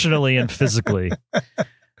 emotionally and physically."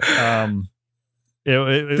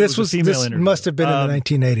 This must have been in the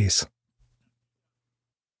 1980s.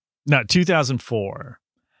 No, 2004.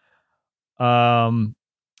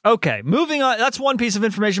 Okay, moving on. That's one piece of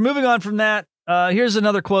information. Moving on from that. Here's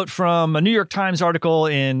another quote from a New York Times article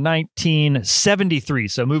in 1973.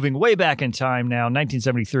 So moving way back in time now,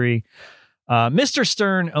 1973. Mr.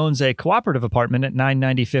 Stern owns a cooperative apartment at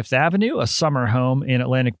 990 Fifth Avenue, a summer home in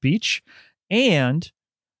Atlantic Beach, and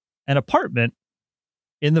an apartment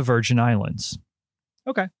in the Virgin Islands.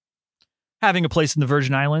 Okay. Having a place in the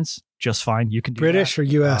Virgin Islands, just fine. You can do British that. or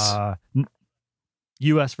U.S.?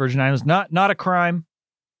 U.S. Virgin Islands, not a crime.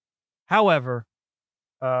 However,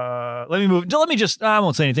 I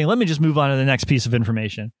won't say anything. Let me just move on to the next piece of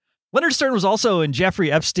information. Leonard Stern was also in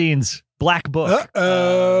Jeffrey Epstein's Black Book.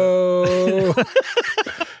 Uh-oh.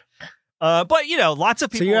 But, lots of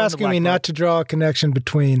people. So you're asking me not to draw a connection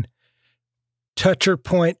between Toucher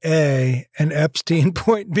Point A and Epstein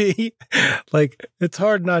Point B? Like, it's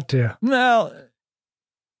hard not to. No.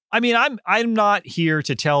 I mean, I'm not here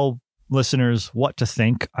to tell listeners what to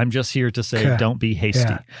think. I'm just here to say, don't be hasty.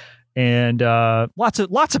 Yeah. And lots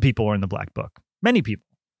of people are in the Black Book. Many people.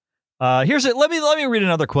 Here's it. Let me read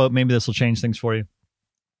another quote. Maybe this will change things for you.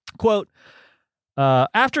 Quote,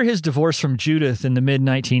 after his divorce from Judith in the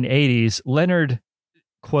mid-1980s, Leonard,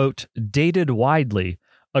 quote, dated widely,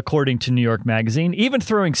 according to New York Magazine, even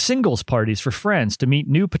throwing singles parties for friends to meet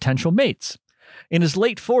new potential mates. In his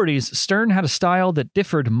late 40s, Stern had a style that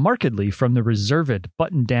differed markedly from the reserved,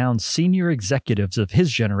 buttoned-down senior executives of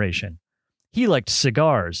his generation. He liked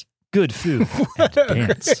cigars, good food, and to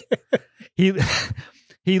dance.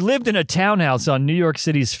 He lived in a townhouse on New York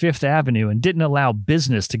City's Fifth Avenue and didn't allow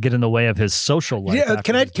business to get in the way of his social life. Yeah,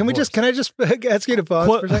 can I just ask you to pause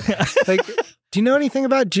for a second? Like, do you know anything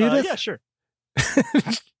about Judith? Yeah, sure.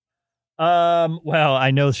 Well,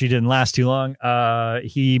 I know she didn't last too long.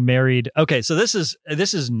 He married. Okay, so this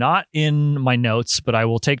is not in my notes, but I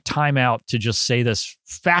will take time out to just say this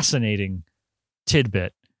fascinating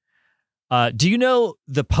tidbit. Do you know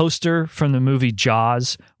the poster from the movie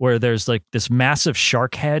Jaws where there's like this massive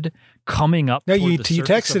shark head coming up? No, you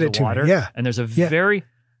texted it to water, me. Yeah, and there's a very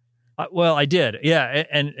well, I did. Yeah,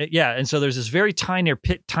 and so there's this very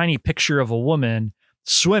tiny picture of a woman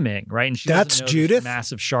swimming, right? And that's Judith.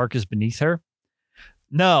 Massive shark is beneath her.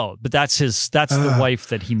 No, but that's the wife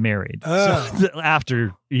that he married so,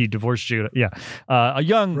 after he divorced Judith. Yeah, a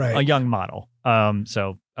young model.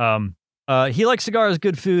 He liked cigars,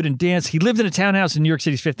 good food, and dance. He lived in a townhouse in New York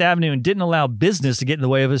City's Fifth Avenue and didn't allow business to get in the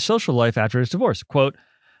way of his social life after his divorce. Quote,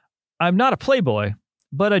 I'm not a playboy,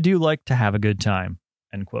 but I do like to have a good time.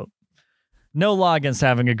 End quote. No law against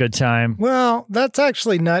having a good time. Well, that's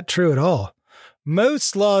actually not true at all.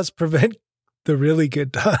 Most laws prevent the really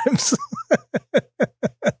good times.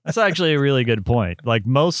 That's actually a really good point. Like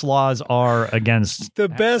most laws are against the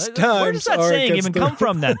best times. Where does that saying even come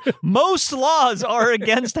from then? Most laws are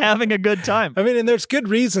against having a good time. I mean, and there's good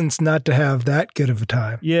reasons not to have that good of a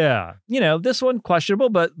time. Yeah. This one questionable,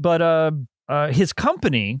 but his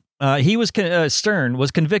company, Stern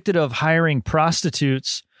was convicted of hiring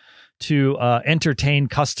prostitutes to entertain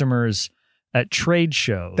customers at trade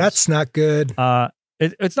shows. That's not good.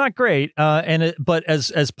 It's not great, but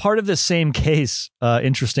as part of the same case,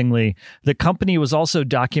 interestingly, the company was also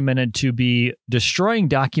documented to be destroying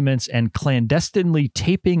documents and clandestinely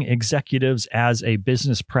taping executives as a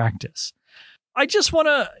business practice. I just want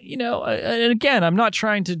to, and again, I'm not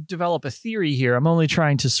trying to develop a theory here. I'm only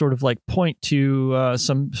trying to sort of like point to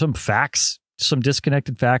some facts, some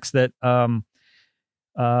disconnected facts that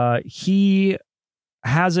he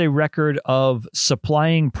has a record of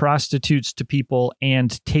supplying prostitutes to people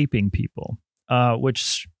and taping people,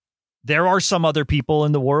 which there are some other people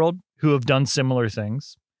in the world who have done similar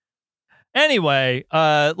things. Anyway,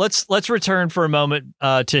 let's return for a moment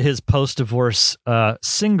to his post-divorce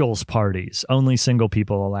singles parties. Only single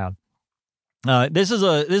people allowed. This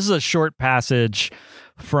is a short passage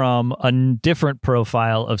from a different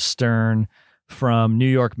profile of Stern from New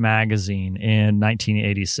York Magazine in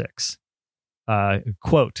 1986.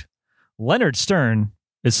 Quote, Leonard Stern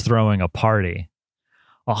is throwing a party.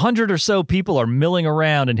 100 or so people are milling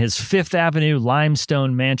around in his Fifth Avenue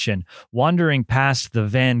limestone mansion, wandering past the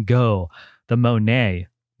Van Gogh, the Monet,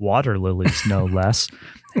 water lilies no less,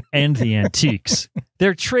 and the antiques.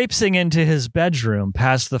 They're traipsing into his bedroom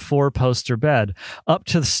past the 4-poster bed, up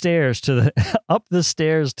the stairs to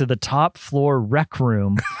the top floor rec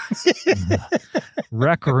room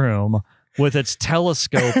with its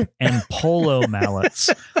telescope and polo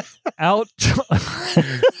mallets. Out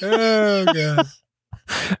Oh, God.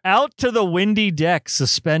 Out to the windy deck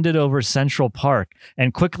suspended over Central Park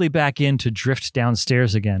and quickly back in to drift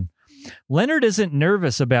downstairs again. Leonard isn't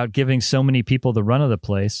nervous about giving so many people the run of the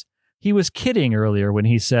place. He was kidding earlier when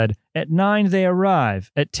he said, at 9 they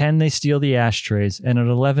arrive, at 10 they steal the ashtrays, and at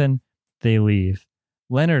 11 they leave.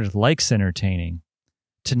 Leonard likes entertaining.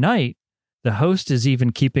 Tonight, the host is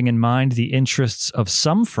even keeping in mind the interests of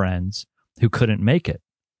some friends who couldn't make it.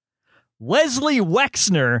 Leslie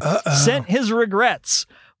Wexner sent his regrets,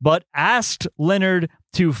 but asked Leonard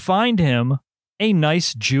to find him a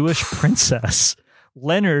nice Jewish princess.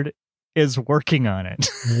 Leonard is working on it.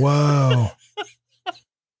 Whoa.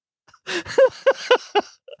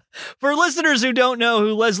 For listeners who don't know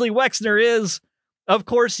who Leslie Wexner is, of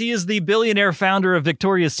course, he is the billionaire founder of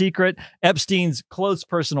Victoria's Secret, Epstein's close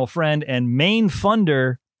personal friend and main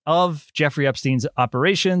funder of Jeffrey Epstein's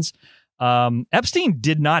operations. Epstein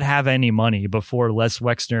did not have any money before Les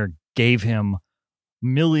Wexner gave him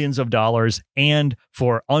millions of dollars and,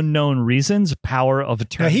 for unknown reasons, power of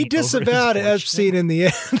attorney. Now, he disavowed Epstein in the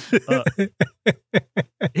end.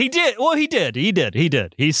 He did. Well, he did.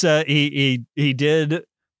 He said he did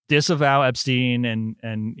disavow Epstein,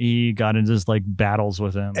 and he got into this like battles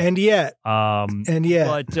with him. And yet, but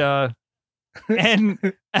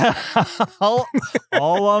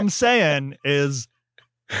all I'm saying is,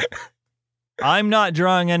 I'm not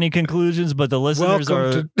drawing any conclusions, but the listeners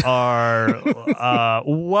are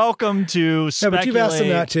welcome to speculate. No, but you've asked them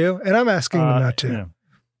not to, and I'm asking them not to.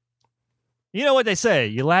 You know what they say: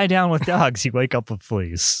 you lie down with dogs, you wake up with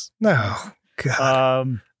fleas. No,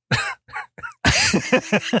 God.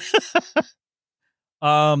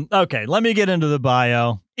 Okay, let me get into the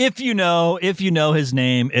bio. If you know his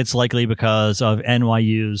name, it's likely because of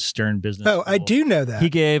NYU's Stern Business School. I do know that. He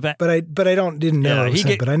gave, but I didn't know.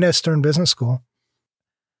 But I know Stern Business School.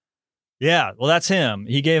 Yeah, well, that's him.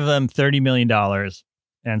 He gave them $30 million,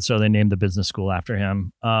 and so they named the business school after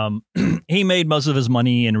him. He made most of his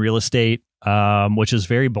money in real estate, which is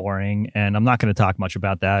very boring, and I'm not going to talk much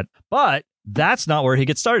about that. But that's not where he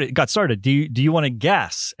got started. Do you want to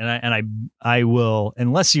guess? And I will,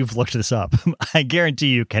 unless you've looked this up. I guarantee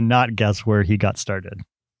you cannot guess where he got started.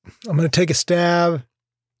 I'm going to take a stab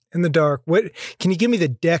in the dark. What can you give me the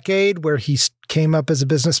decade where he came up as a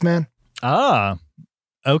businessman?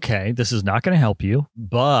 Okay. This is not going to help you,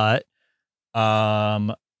 but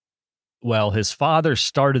well, his father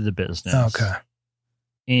started the business. Okay.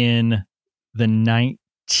 In the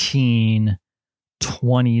 1920s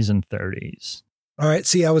and 30s. All right.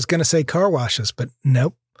 See, I was going to say car washes, but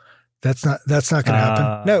nope. That's not going to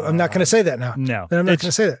happen. No, I'm not going to say that now. No, I'm not going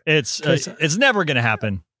to say that. It's never going to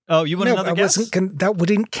happen. Oh, you want another guess? That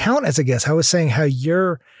wouldn't count as a guess. I was saying how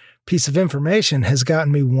your piece of information has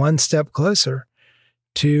gotten me one step closer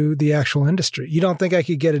to the actual industry. You don't think I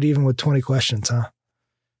could get it even with 20 questions, huh?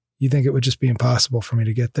 You think it would just be impossible for me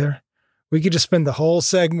to get there? We could just spend the whole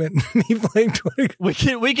segment me playing 20.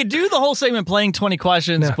 We could do the whole segment playing 20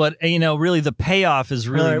 questions, but really the payoff is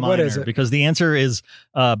really minor. What is it? Because the answer is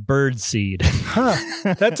bird seed. Huh?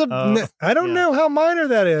 That's I don't know how minor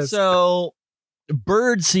that is. So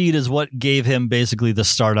bird seed is what gave him basically the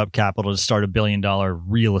startup capital to start $1 billion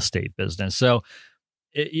real estate business. So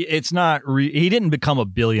it's not. He didn't become a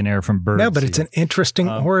billionaire from bird. No, but seed. It's an interesting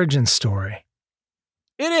origin story.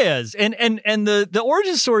 It is, and the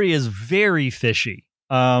origin story is very fishy.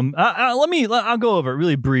 I'll go over it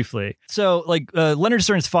really briefly. So, Leonard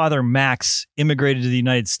Stern's father, Max, immigrated to the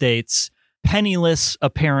United States, penniless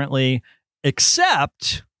apparently,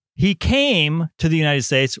 except he came to the United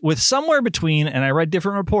States with somewhere between, and I read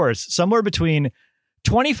different reports, somewhere between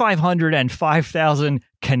 2,500 and 5,000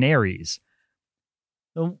 canaries.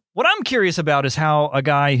 What I'm curious about is how a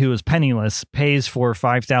guy who is penniless pays for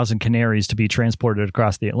 5,000 canaries to be transported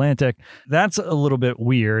across the Atlantic. That's a little bit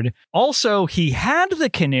weird. Also, he had the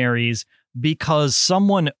canaries, because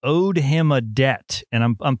someone owed him a debt.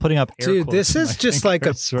 And I'm putting up air Dude, quotes this in is my just like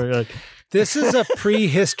a fingers. this is a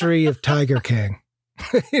prehistory of Tiger King.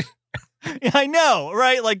 Yeah, I know,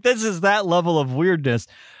 right? Like this is that level of weirdness.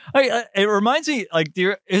 It reminds me, like,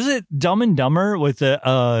 is it Dumb and Dumber with the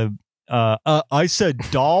I said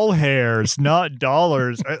doll hairs, not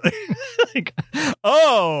dollars. Like,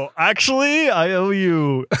 oh, actually, I owe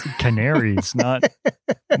you canaries, not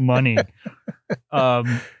money.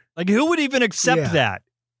 Like, who would even accept that?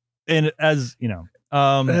 And as you know,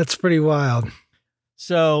 that's pretty wild.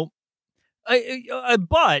 So.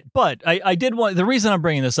 But I did want, the reason I'm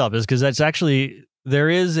bringing this up is because that's actually, there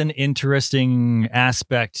is an interesting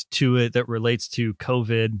aspect to it that relates to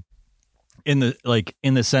COVID in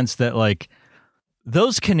the sense that like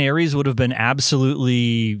those canaries would have been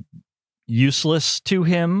absolutely useless to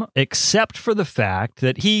him, except for the fact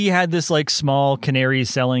that he had this like small canary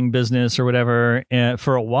selling business or whatever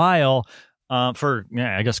for a while,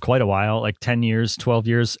 I guess quite a while, like 10 years, 12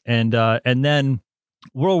 years. And then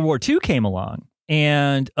World War II came along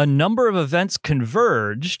and a number of events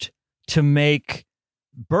converged to make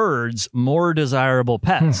birds more desirable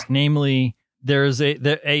pets. Namely, there's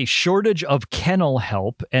a shortage of kennel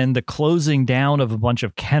help and the closing down of a bunch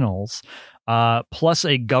of kennels, plus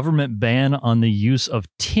a government ban on the use of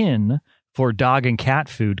tin for dog and cat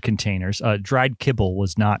food containers. Dried kibble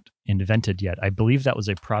was not invented yet. I believe that was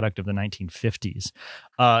a product of the 1950s.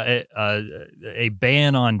 A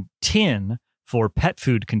ban on tin for pet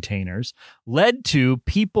food containers led to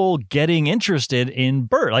people getting interested in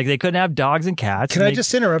bird. Like they couldn't have dogs and cats. Can I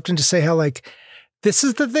just interrupt and just say how like this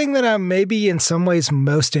is the thing that I'm maybe in some ways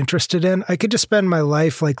most interested in. I could just spend my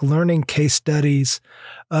life like learning case studies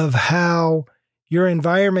of how your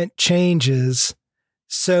environment changes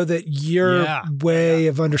so that your way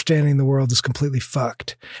of understanding the world is completely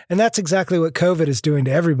fucked. And that's exactly what COVID is doing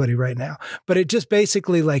to everybody right now. But it just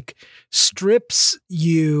basically like strips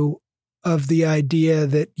you of the idea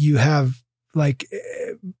that you have like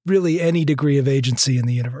really any degree of agency in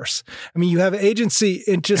the universe. I mean, you have agency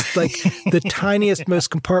in just like the tiniest,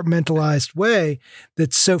 most compartmentalized way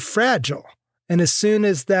that's so fragile. And as soon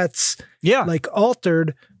as that's like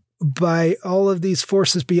altered by all of these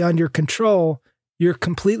forces beyond your control, you're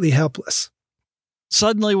completely helpless.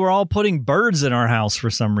 Suddenly we're all putting birds in our house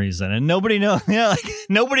for some reason and nobody knows. Yeah, like,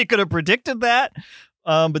 nobody could have predicted that.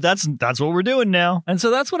 But that's what we're doing now. And so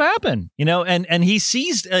that's what happened, you know, and he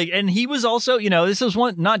seized, and he was also, you know, this was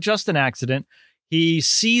not just an accident. He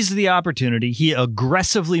seized the opportunity. He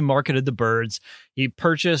aggressively marketed the birds. He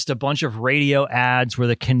purchased a bunch of radio ads where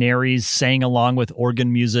the canaries sang along with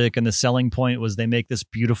organ music. And the selling point was they make this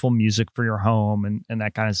beautiful music for your home and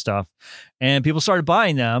that kind of stuff. And people started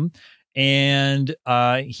buying them. And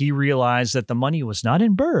he realized that the money was not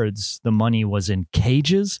in birds. The money was in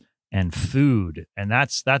cages and food. And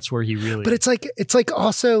that's where he really. But it's like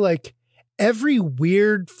also like every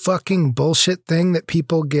weird fucking bullshit thing that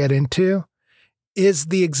people get into is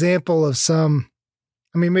the example of some,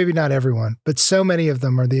 I mean, maybe not everyone, but so many of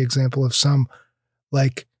them are the example of some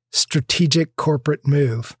like strategic corporate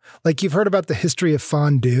move. Like you've heard about the history of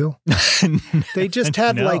fondue. They just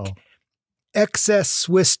had like excess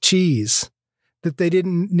Swiss cheese that they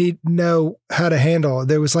didn't know how to handle.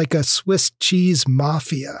 There was like a Swiss cheese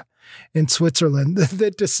mafia in Switzerland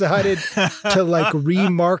that decided to like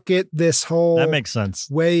remarket this whole that makes sense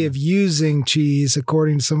way of using cheese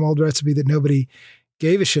according to some old recipe that nobody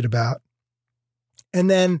gave a shit about. And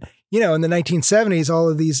then, you know, in the 1970s, all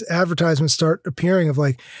of these advertisements start appearing of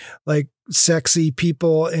like sexy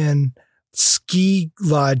people in ski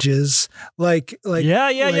lodges, like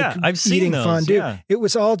I've seen eating those, fondue. yeah. It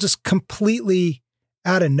was all just completely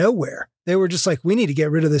out of nowhere. They were just like, we need to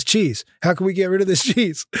get rid of this cheese. How can we get rid of this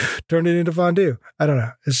cheese? Turn it into fondue. I don't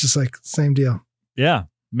know. It's just like same deal. Yeah.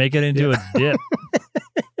 Make it into a dip.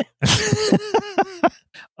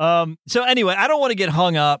 So anyway, I don't want to get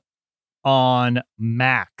hung up on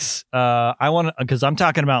Max. Because I'm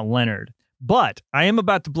talking about Leonard, but I am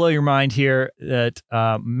about to blow your mind here that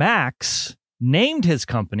Max named his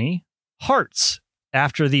company Hartz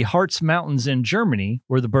after the Hartz Mountains in Germany,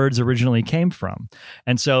 where the birds originally came from.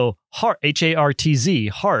 And so Hartz,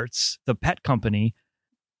 Hartz, the pet company,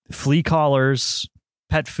 flea collars,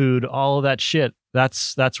 pet food, all of that shit.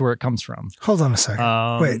 That's where it comes from. Hold on a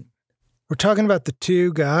second. Wait, we're talking about the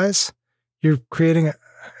two guys. You're creating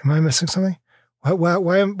am I missing something?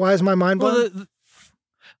 Why is my mind blown?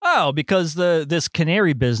 Because this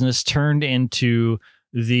canary business turned into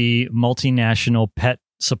the multinational pet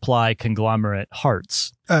supply conglomerate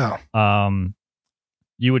Hartz. Oh.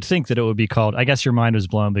 You would think that it would be called, I guess your mind was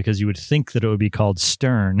blown because you would think that it would be called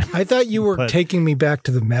Stern. I thought you were But- taking me back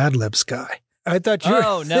to the Mad Libs guy. I thought you were.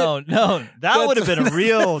 Oh, no. That would have been a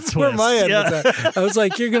real that's twist. where my head was at. I was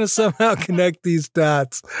like, you're going to somehow connect these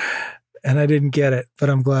dots. And I didn't get it, but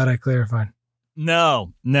I'm glad I clarified.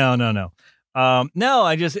 No. No,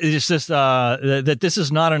 it's just that this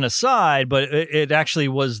is not an aside, but it actually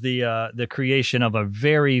was the creation of a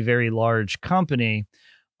very, very large company.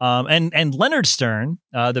 And Leonard Stern,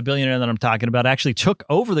 the billionaire that I'm talking about, actually took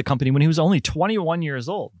over the company when he was only 21 years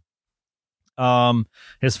old.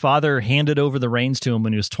 His father handed over the reins to him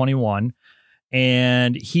when he was 21,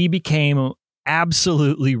 and he became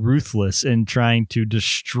absolutely ruthless in trying to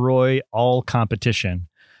destroy all competition.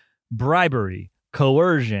 Bribery,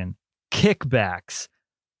 coercion, kickbacks,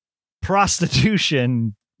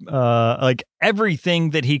 prostitution, like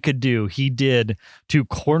everything that he could do, he did to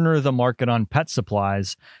corner the market on pet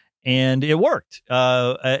supplies. And it worked.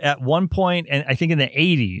 At one point, and I think in the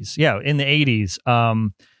 80s,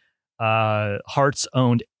 Hartz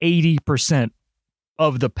owned 80%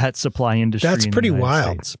 of the pet supply industry. That's in the pretty United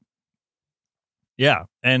wild. States. Yeah.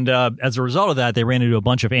 And as a result of that, they ran into a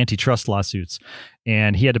bunch of antitrust lawsuits,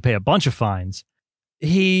 and he had to pay a bunch of fines.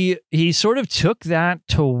 He sort of took that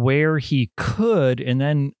to where he could, and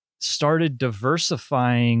then started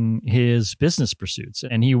diversifying his business pursuits.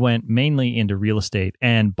 And he went mainly into real estate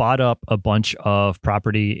and bought up a bunch of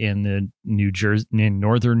property in the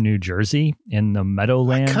northern New Jersey, in the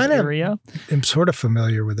Meadowlands area. I'm sort of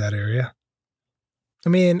familiar with that area. I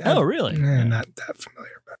mean, Oh, really? Not that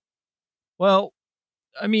familiar, but Well,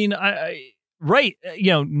 I mean, right.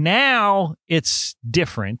 Now it's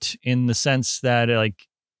different in the sense that like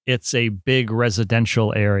it's a big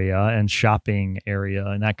residential area and shopping area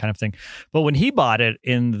and that kind of thing. But when he bought it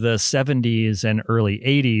in the 70s and early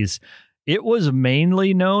 80s, it was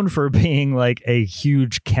mainly known for being like a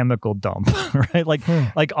huge chemical dump, right?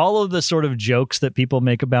 Like all of the sort of jokes that people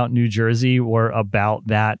make about New Jersey were about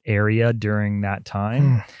that area during that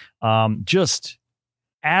time. Just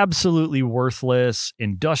absolutely worthless,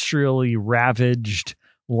 industrially ravaged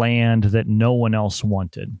land that no one else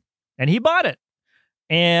wanted. And he bought it.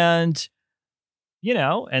 And,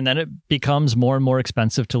 and then it becomes more and more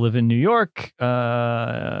expensive to live in New York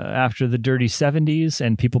after the dirty 70s,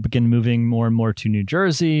 and people begin moving more and more to New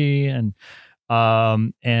Jersey, and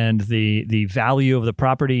the value of the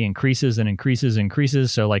property increases and increases and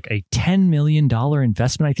increases. So like a $10 million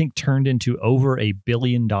investment, I think, turned into over $1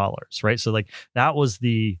 billion, right? So like that was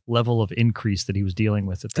the level of increase that he was dealing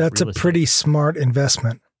with. that's a pretty smart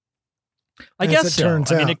investment. I guess so.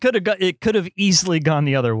 Turns I mean, out. it could have easily gone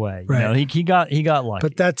the other way. Right. He got lucky.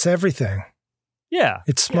 But that's everything. Yeah,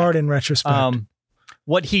 It's smart in retrospect.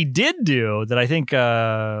 What he did do that I think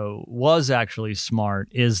was actually smart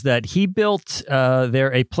is that he built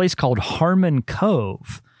there a place called Harmon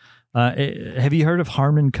Cove. Have you heard of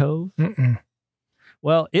Harmon Cove? Mm-mm.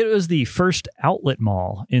 Well, it was the first outlet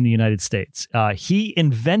mall in the United States. He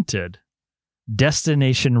invented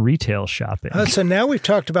destination retail shopping. So now we've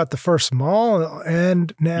talked about the first mall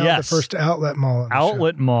and now Yes. the first outlet mall.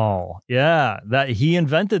 Outlet mall. Yeah, that he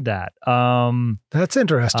invented that. That's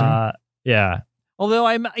interesting. Yeah. Although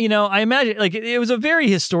I imagine like it was a very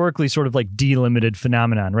historically sort of like delimited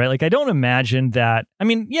phenomenon, right? Like I don't imagine that. I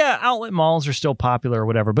mean, yeah, outlet malls are still popular or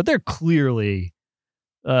whatever, but they're clearly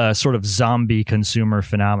sort of zombie consumer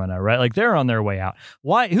phenomena, right? Like they're on their way out.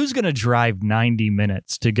 Why? Who's going to drive 90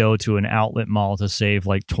 minutes to go to an outlet mall to save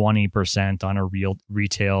like 20% on a real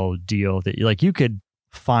retail deal that like you could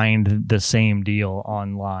find the same deal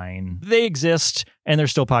online? They exist and they're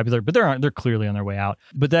still popular, but they're clearly on their way out.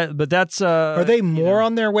 But that's Are they more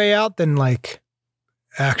on their way out than like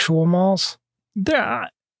actual malls? They're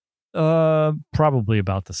probably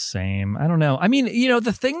about the same. I don't know. I mean,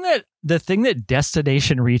 the thing that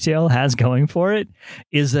destination retail has going for it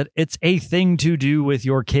is that it's a thing to do with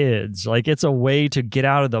your kids. Like it's a way to get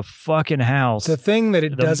out of the fucking house. The thing that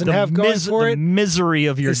it doesn't have going for the it misery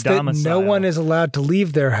of your is that domicile. no one is allowed to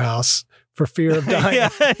leave their house for fear of dying.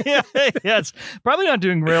 yeah, it's probably not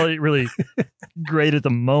doing really, really great at the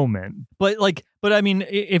moment. But I mean,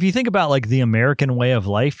 if you think about like the American way of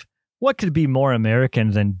life, what could be more American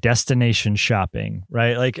than destination shopping,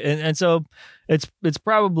 right? Like, and so it's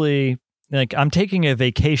probably like I'm taking a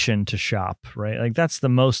vacation to shop, right? Like that's the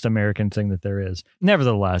most American thing that there is.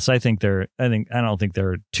 Nevertheless, I don't think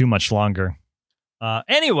they're too much longer.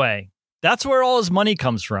 Anyway, that's where all his money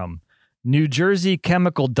comes from. New Jersey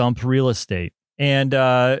chemical dump real estate. And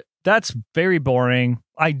that's very boring.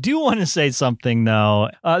 I do want to say something though.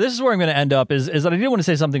 This is where I'm going to end up. Is that I do want to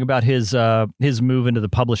say something about his move into the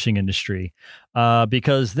publishing industry,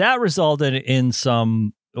 because that resulted in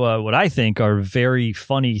some what I think are very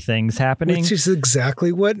funny things happening. Which is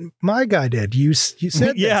exactly what my guy did. You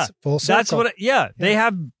said yeah, this, full circle. That's what. They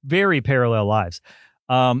have very parallel lives.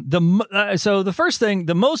 So the first thing,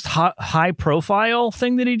 the most high profile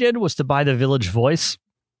thing that he did was to buy the Village Voice.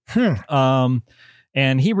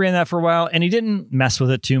 And he ran that for a while, and he didn't mess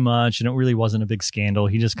with it too much, and it really wasn't a big scandal.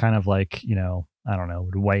 He just kind of like, I don't know,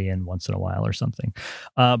 would weigh in once in a while or something.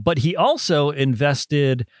 But he also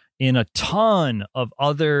invested in a ton of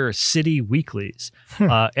other city weeklies,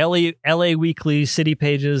 LA Weekly, City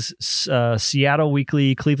Pages, Seattle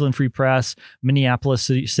Weekly, Cleveland Free Press, Minneapolis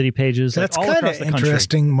City Pages. That's like all kind across of the country.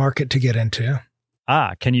 interesting market to get into.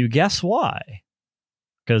 Can you guess why?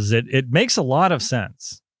 Because it makes a lot of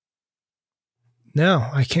sense. No,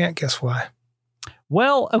 I can't guess why.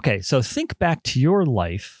 Well, okay, so think back to your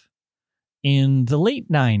life in the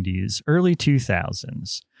late 90s, early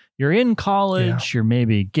 2000s. You're in college, You're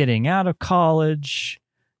maybe getting out of college.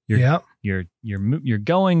 You're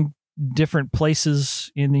going different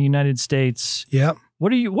places in the United States. Yep.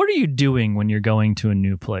 What are you doing when you're going to a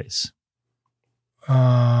new place?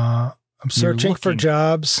 I'm searching for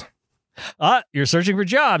jobs. You're searching for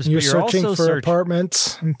jobs, You're but you're searching also for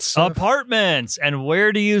apartments and stuff. Apartments. And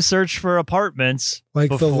where do you search for apartments like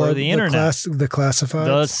before the internet? The classifieds.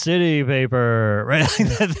 The city paper, right?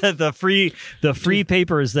 the free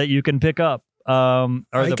papers that you can pick up. I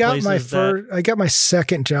got my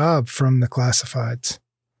second job from the classifieds.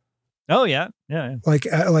 Oh yeah.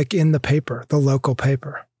 Like in the paper, the local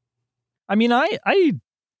paper. I mean, I'm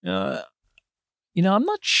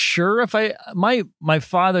not sure if my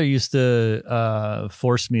father used to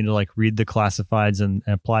force me to like read the classifieds and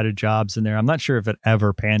apply to jobs in there. I'm not sure if it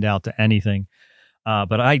ever panned out to anything.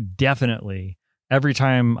 But I definitely, every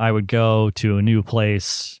time I would go to a new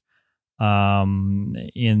place,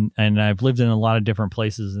 and I've lived in a lot of different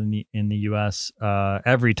places in the US,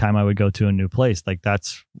 every time I would go to a new place, like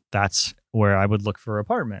that's where I would look for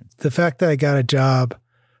apartments. The fact that I got a job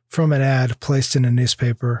from an ad placed in a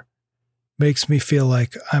newspaper makes me feel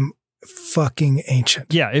like I'm fucking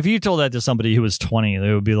ancient. Yeah, if you told that to somebody who was 20,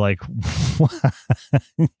 they would be like,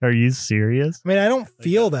 are you serious? I mean, I don't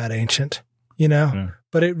feel that ancient,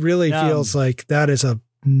 but it really feels like that is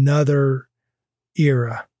another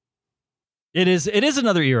era. It is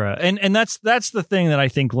another era. And that's the thing that I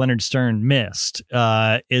think Leonard Stern missed,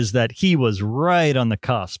 is that he was right on the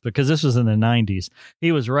cusp, because this was in the 90s.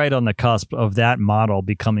 He was right on the cusp of that model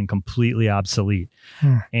becoming completely obsolete.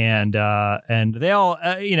 And they all,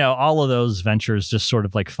 all of those ventures just sort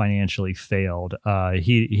of like financially failed.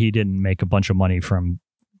 He didn't make a bunch of money from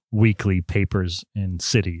weekly papers in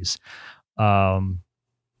cities. But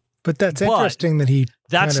that's interesting that he.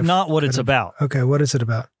 That's not what it's about. Okay, what is it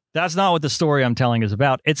about? That's not what the story I'm telling is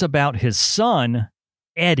about. It's about his son,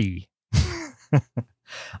 Eddie.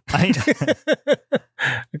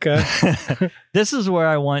 Okay. This is where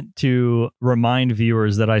I want to remind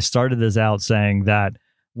viewers that I started this out saying that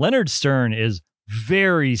Leonard Stern is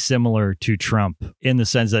very similar to Trump in the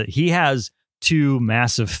sense that he has two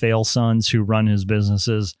massive fail sons who run his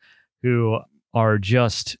businesses, who are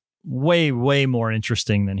just way, way more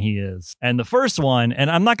interesting than he is. And the first one,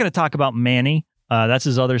 and I'm not going to talk about Manny, that's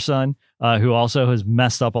his other son, who also has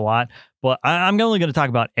messed up a lot. But I'm only going to talk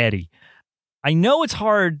about Eddie. I know it's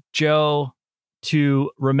hard, Joe,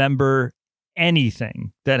 to remember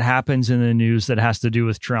anything that happens in the news that has to do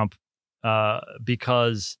with Trump,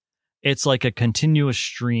 because it's like a continuous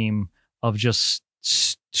stream of just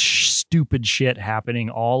stupid shit happening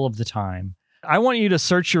all of the time. I want you to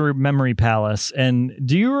search your memory palace. And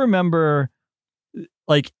do you remember,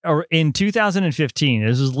 like, in 2015,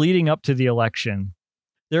 this was leading up to the election,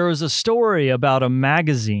 there was a story about a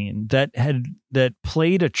magazine that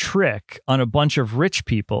played a trick on a bunch of rich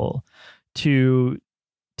people to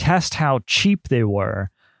test how cheap they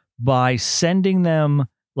were by sending them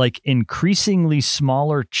like increasingly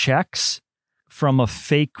smaller checks from a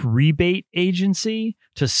fake rebate agency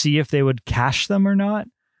to see if they would cash them or not.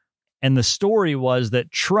 And the story was that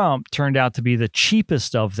Trump turned out to be the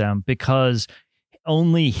cheapest of them because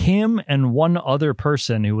only him and one other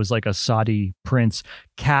person who was like a Saudi prince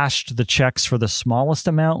cashed the checks for the smallest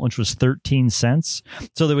amount, which was 13 cents.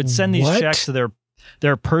 So they would send these checks to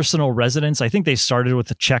their personal residence. I think they started with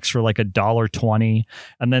the checks for like $1.20,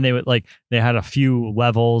 and then they had a few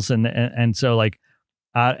levels, and so like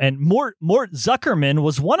and Mort Zuckerman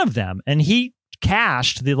was one of them, and he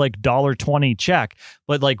cashed the like $1.20 check,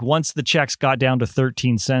 but like once the checks got down to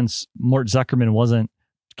 13 cents, Mort Zuckerman wasn't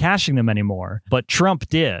cashing them anymore, but Trump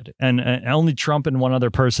did. And only Trump and one other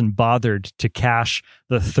person bothered to cash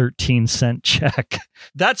the 13-cent check.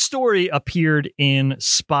 That story appeared in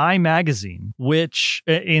Spy magazine, which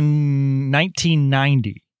in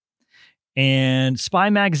 1990. And Spy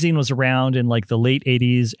magazine was around in like the late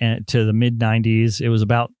 80s and to the mid 90s.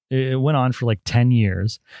 It went on for like 10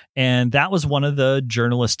 years. And that was one of the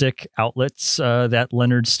journalistic outlets that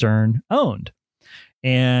Leonard Stern owned.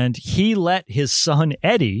 And he let his son,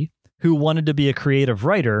 Eddie, who wanted to be a creative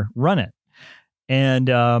writer, run it. And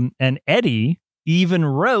Eddie even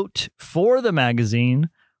wrote for the magazine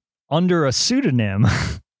under a pseudonym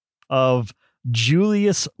of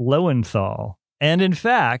Julius Lowenthal. And in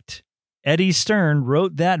fact, Eddie Stern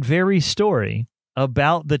wrote that very story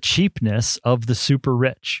about the cheapness of the super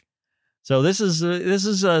rich. So this is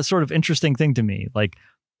a sort of interesting thing to me. Like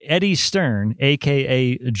Eddie Stern,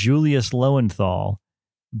 aka Julius Lowenthal,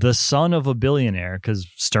 the son of a billionaire, because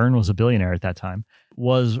Stern was a billionaire at that time,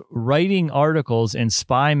 was writing articles in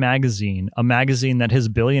Spy magazine, a magazine that his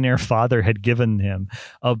billionaire father had given him,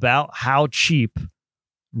 about how cheap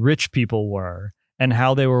rich people were and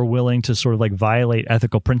how they were willing to sort of like violate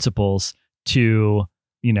ethical principles to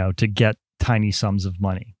get tiny sums of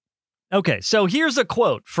money. Okay, so here's a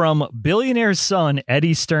quote from billionaire's son,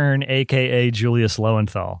 Eddie Stern, aka Julius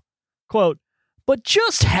Lowenthal. Quote, "But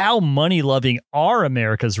just how money-loving are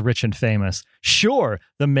America's rich and famous? Sure,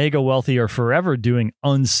 the mega wealthy are forever doing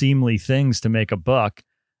unseemly things to make a buck.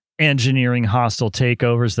 Engineering hostile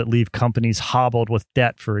takeovers that leave companies hobbled with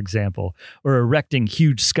debt, for example, or erecting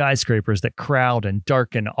huge skyscrapers that crowd and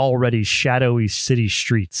darken already shadowy city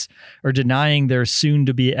streets, or denying their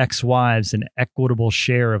soon-to-be ex-wives an equitable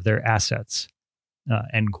share of their assets."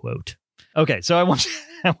 End quote. Okay, so I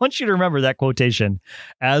want you to remember that quotation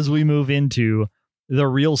as we move into the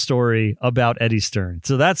real story about Eddie Stern.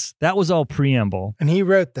 So that was all preamble. And he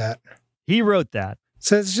wrote that.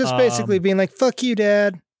 So it's just basically being like, fuck you,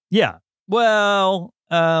 Dad. Yeah. Well,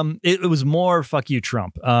 it was more fuck you,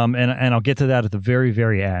 Trump. And I'll get to that at the very,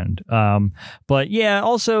 very end. But yeah,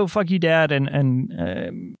 also fuck you, Dad.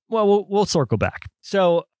 And we'll circle back.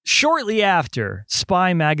 So shortly after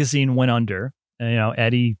Spy magazine went under,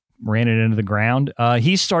 Eddie ran it into the ground.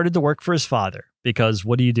 He started to work for his father. Because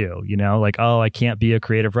what do? Like, oh, I can't be a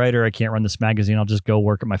creative writer. I can't run this magazine. I'll just go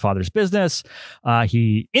work at my father's business.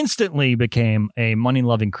 He instantly became a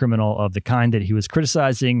money-loving criminal of the kind that he was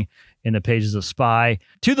criticizing in the pages of Spy,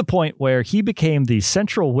 to the point where he became the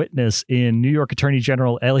central witness in New York Attorney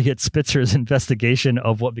General Eliot Spitzer's investigation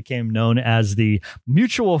of what became known as the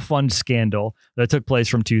mutual fund scandal that took place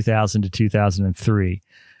from 2000 to 2003.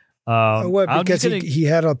 Because he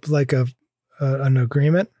had an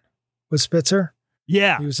agreement with Spitzer?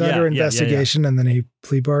 Yeah. He was under investigation and then he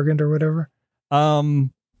plea bargained or whatever?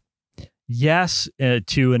 Yes,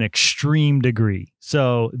 to an extreme degree.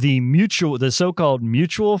 So the so-called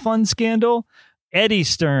mutual fund scandal, Eddie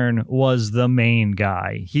Stern was the main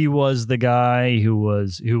guy. He was the guy who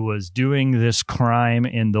was doing this crime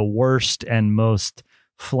in the worst and most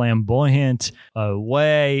flamboyant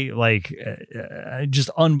way. Like,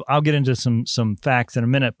 I'll get into some facts in a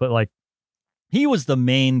minute, but like, he was the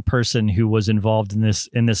main person who was involved in this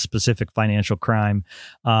specific financial crime.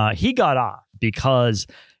 He got off because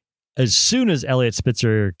as soon as Eliot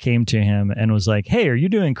Spitzer came to him and was like, "Hey, are you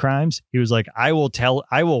doing crimes?" He was like, I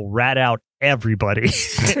will rat out everybody."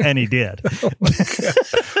 And he did.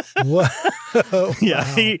 What? Yeah,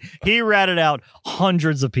 he ratted out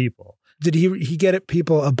hundreds of people. Did he get at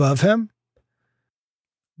people above him?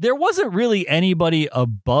 There wasn't really anybody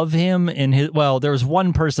above him there was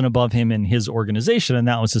one person above him in his organization, and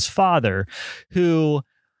that was his father, who,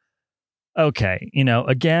 okay,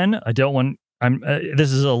 again,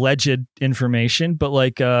 this is alleged information, but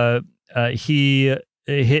like, there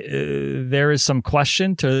is some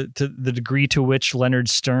question to the degree to which Leonard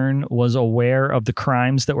Stern was aware of the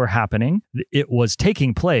crimes that were happening. It was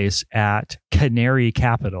taking place at Canary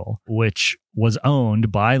Capital, which was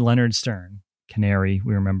owned by Leonard Stern. Canary,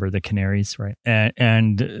 we remember the Canaries, right?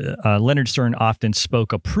 And Leonard Stern often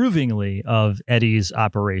spoke approvingly of Eddie's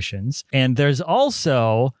operations. And there's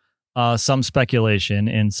also some speculation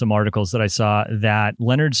in some articles that I saw that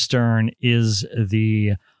Leonard Stern is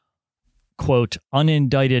the, quote,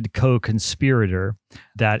 unindicted co-conspirator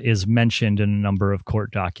that is mentioned in a number of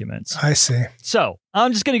court documents. I see. So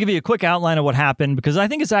I'm just going to give you a quick outline of what happened because I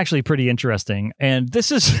think it's actually pretty interesting. And this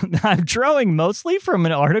is, I'm drawing mostly from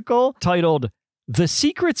an article titled "The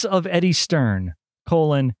Secrets of Eddie Stern, :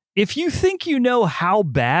 If you think you know how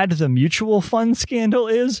bad the mutual fund scandal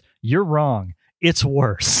is, you're wrong. It's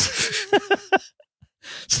worse."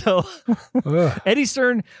 So Eddie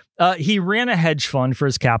Stern, he ran a hedge fund for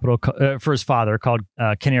his for his father called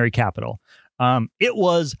Canary Capital. It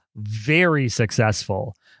was very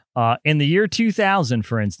successful. In the year 2000,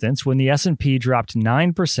 for instance, when the S&P dropped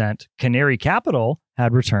 9%, Canary Capital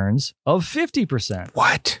had returns of 50%.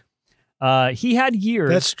 What? He had years.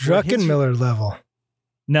 That's Druckenmiller level.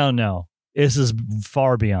 No. This is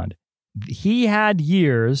far beyond. He had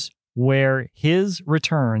years where his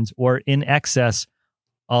returns were in excess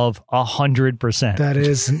of 100%. That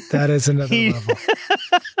is another level.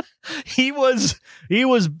 He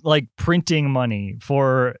was like printing money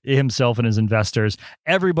for himself and his investors.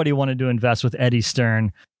 Everybody wanted to invest with Eddie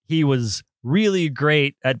Stern. He was really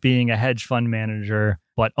great at being a hedge fund manager,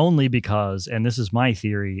 but only because, and this is my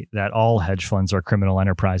theory, that all hedge funds are criminal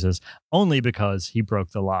enterprises, only because he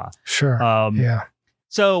broke the law. Sure. Yeah.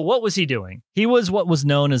 So what was he doing? He was what was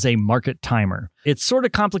known as a market timer. It's sort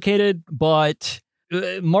of complicated, but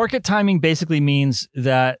market timing basically means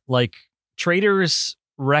that like traders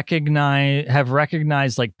have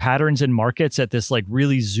recognized like patterns in markets at this like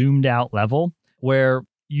really zoomed out level where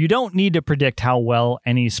you don't need to predict how well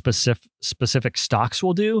any specific stocks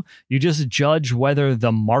will do. You just judge whether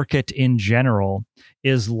the market in general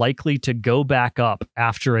is likely to go back up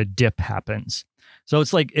after a dip happens. So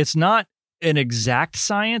it's like, it's not an exact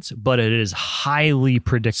science, but it is highly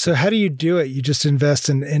predictive. So how do you do it? You just invest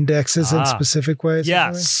in indexes in specific ways?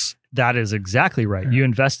 Yes, that is exactly right. Yeah. You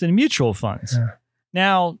invest in mutual funds. Yeah.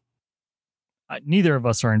 Now, neither of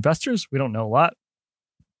us are investors. We don't know a lot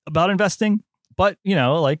about investing, but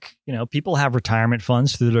people have retirement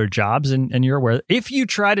funds through their jobs, and you're aware. If you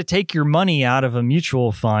try to take your money out of a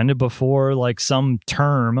mutual fund before like some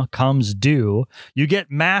term comes due, you get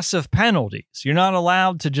massive penalties. You're not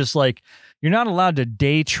allowed to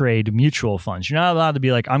day trade mutual funds. You're not allowed to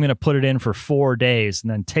be like, I'm going to put it in for 4 days and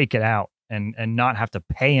then take it out and not have to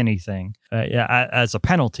pay anything as a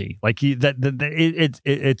penalty. Like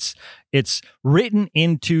it's written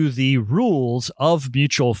into the rules of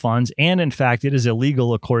mutual funds, and in fact, it is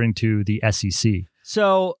illegal according to the SEC.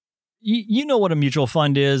 So you know what a mutual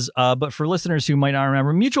fund is, but for listeners who might not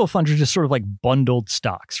remember, mutual funds are just sort of like bundled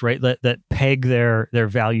stocks, right? That peg their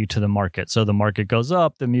value to the market. So the market goes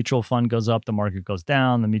up, the mutual fund goes up, the market goes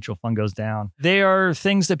down, the mutual fund goes down. They are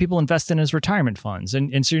things that people invest in as retirement funds.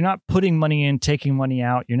 And so you're not putting money in, taking money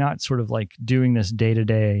out. You're not sort of like doing this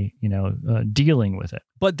day-to-day, dealing with it.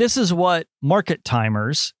 But this is what market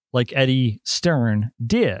timers like Eddie Stern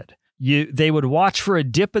did. They would watch for a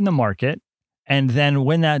dip in the market. And then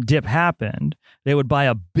when that dip happened, they would buy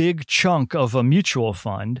a big chunk of a mutual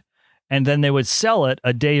fund, and then they would sell it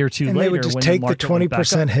a day or two later. And they would just take the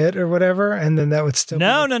 20% hit or whatever, and then that would still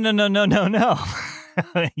No.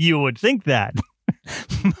 You would think that.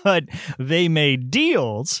 But they made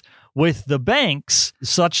deals with the banks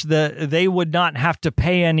such that they would not have to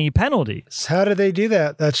pay any penalties. How do they do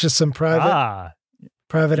that? That's just some private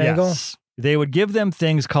angle? They would give them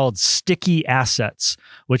things called sticky assets,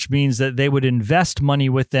 which means that they would invest money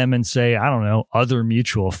with them and say, I don't know, other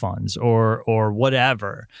mutual funds or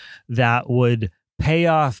whatever that would pay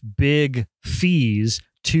off big fees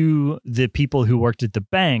to the people who worked at the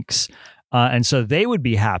banks. And so they would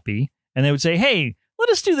be happy and they would say, hey, let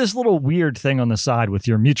us do this little weird thing on the side with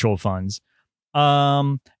your mutual funds.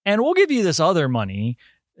 And we'll give you this other money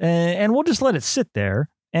and we'll just let it sit there.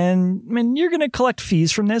 And I mean, you're going to collect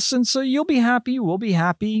fees from this. And so you'll be happy. We'll be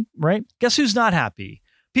happy, right? Guess who's not happy?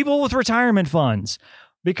 People with retirement funds,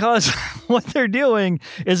 because what they're doing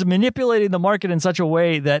is manipulating the market in such a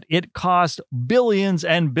way that it costs billions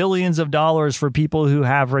and billions of dollars for people who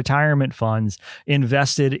have retirement funds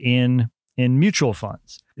invested in mutual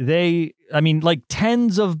funds. Like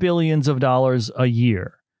tens of billions of dollars a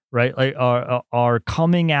year. Right, like are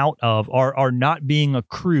coming out of, are not being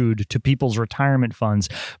accrued to people's retirement funds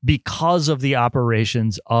because of the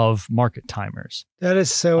operations of market timers. That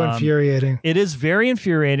is so infuriating. It is very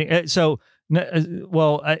infuriating. So,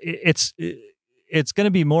 it's going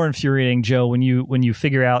to be more infuriating, Joe, when you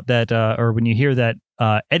figure out that, or when you hear that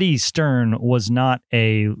Eddie Stern was not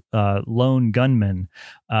a lone gunman,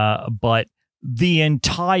 but the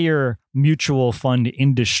entire mutual fund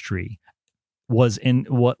industry was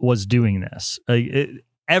doing this.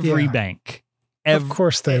 Every bank, of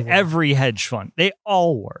course they were. Every hedge fund, they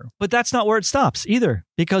all were. But that's not where it stops either,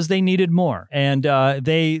 because they needed more, and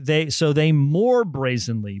they more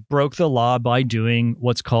brazenly broke the law by doing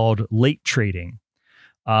what's called late trading,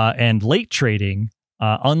 and late trading.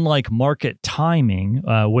 Unlike market timing,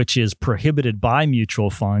 which is prohibited by mutual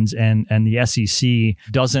funds, and the SEC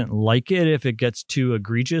doesn't like it if it gets too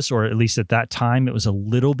egregious, or at least at that time it was a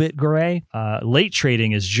little bit gray. Late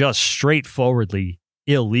trading is just straightforwardly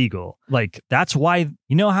illegal. Like, that's why,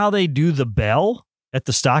 you know how they do the bell at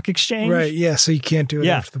the stock exchange? Right. Yeah. So you can't do it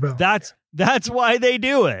after the bell. That's why they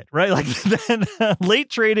do it, right? Like, then late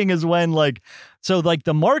trading is when, like, so like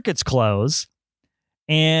the markets close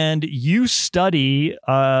and you study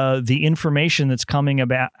the information that's coming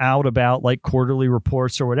out about like quarterly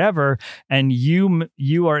reports or whatever, and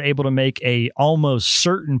you are able to make a almost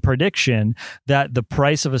certain prediction that the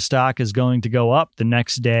price of a stock is going to go up the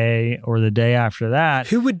next day or the day after that.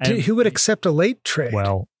 Who would accept a late trade?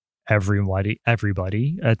 Well, everybody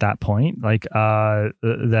at that point, like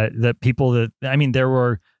that people that, I mean, there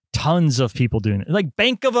were tons of people doing it, like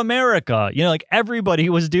Bank of America, you know, like everybody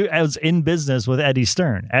was in business with Eddie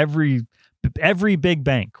Stern. Every big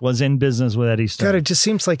bank was in business with Eddie Stern. God, it just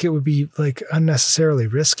seems like it would be like unnecessarily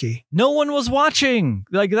risky. No one was watching.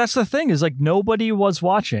 Like, that's the thing, is like nobody was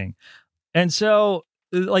watching. And so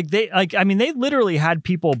they literally had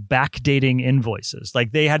people backdating invoices.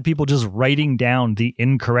 Like, they had people just writing down the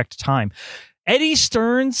incorrect time. Eddie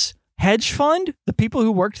Stern's hedge fund, the people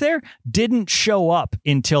who worked there, didn't show up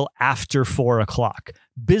until after 4:00.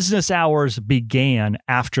 Business hours began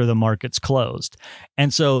after the markets closed.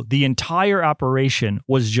 And so the entire operation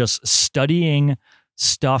was just studying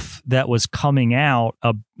stuff that was coming out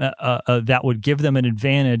that would give them an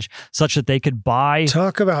advantage, such that they could buy.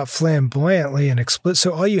 Talk about flamboyantly and explicit.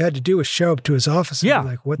 So all you had to do was show up to his office and be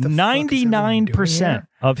like, what the 99%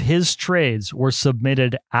 of his trades were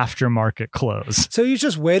submitted after market close. So he was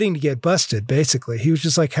just waiting to get busted, basically. He was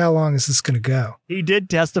just like, how long is this going to go? He did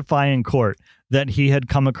testify in court that he had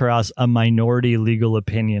come across a minority legal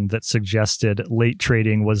opinion that suggested late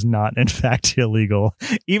trading was not, in fact, illegal,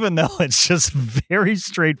 even though it's just very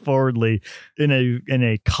straightforwardly, in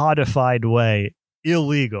a codified way,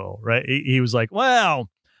 illegal, right? He was like, well,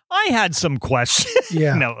 I had some questions.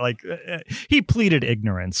 Yeah. No, like he pleaded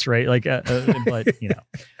ignorance, right? Like, but you know.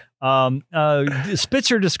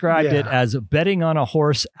 Spitzer described it as betting on a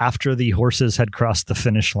horse after the horses had crossed the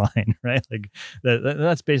finish line, right? Like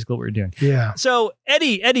that's basically what we're doing. Yeah. So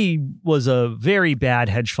Eddie was a very bad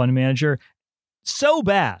hedge fund manager, so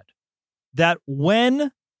bad that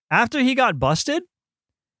after he got busted,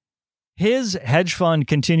 his hedge fund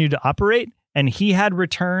continued to operate, and he had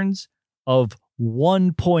returns of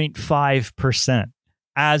 1.5%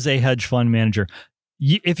 as a hedge fund manager.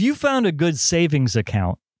 If you found a good savings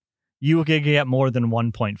account, you could get more than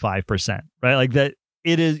 1.5%, right? Like that,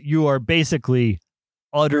 you are basically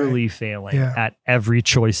utterly failing at every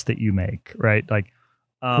choice that you make, right? Like,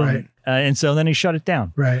 and so then he shut it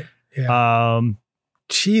down. Right. Yeah.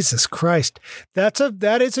 Jesus Christ.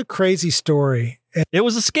 That is a crazy story. It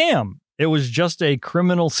was a scam. It was just a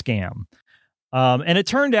criminal scam. And it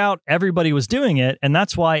turned out everybody was doing it. And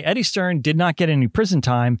that's why Eddie Stern did not get any prison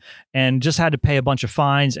time and just had to pay a bunch of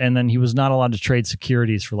fines. And then he was not allowed to trade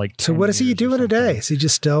securities for like 10 So what is he doing today? Is he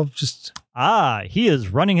just he is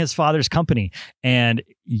running his father's company, and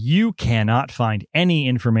you cannot find any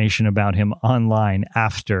information about him online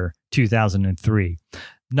after 2003.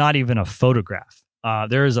 Not even a photograph.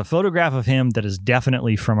 There is a photograph of him that is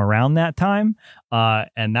definitely from around that time.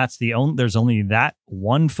 And that's there's only that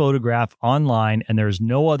one photograph online, and there's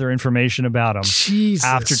no other information about him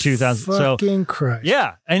after 2000. Fucking Christ.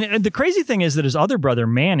 Yeah. And the crazy thing is that his other brother,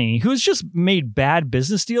 Manny, who's just made bad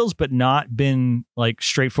business deals, but not been like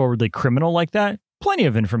straightforwardly criminal like that. Plenty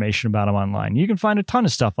of information about him online. You can find a ton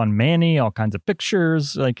of stuff on Manny, all kinds of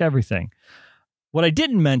pictures, like everything. What I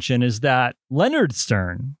didn't mention is that Leonard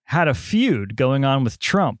Stern had a feud going on with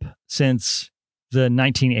Trump since the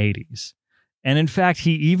 1980s. And in fact,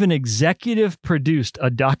 he even executive produced a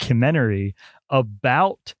documentary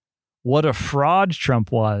about what a fraud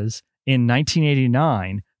Trump was in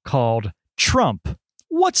 1989 called Trump.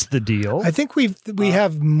 What's the deal? I think we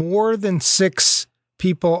have more than 6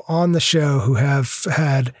 people on the show who have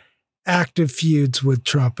had active feuds with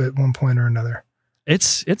Trump at one point or another.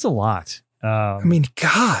 It's a lot. I mean,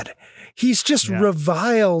 God, he's just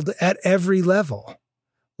reviled at every level,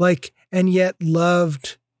 like, and yet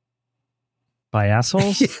loved by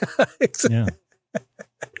assholes. Yeah, exactly.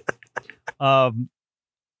 Yeah.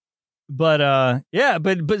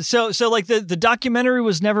 But so like the documentary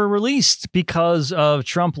was never released because of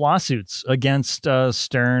Trump lawsuits against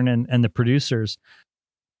Stern and the producers.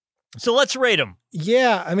 So let's rate him.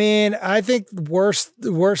 Yeah, I mean, I think worse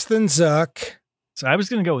than Zuck. So I was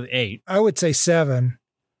going to go with 8. I would say 7.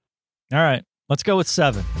 All right, let's go with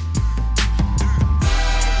 7.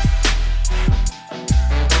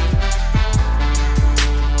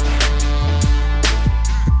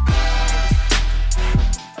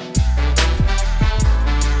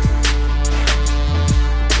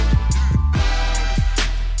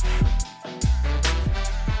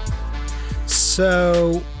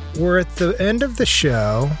 So we're at the end of the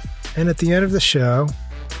show, and at the end of the show,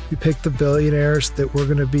 we pick the billionaires that we're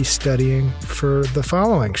going to be studying for the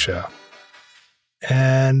following show.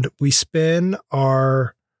 And we spin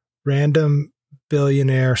our random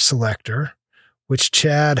billionaire selector, which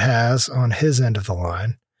Chad has on his end of the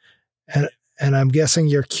line. And I'm guessing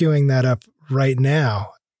you're queuing that up right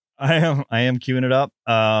now. I am queuing it up.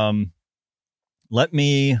 Let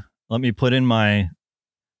me put in my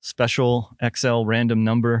special Excel random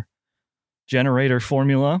number generator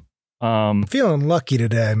formula. Feeling lucky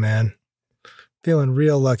today, man. Feeling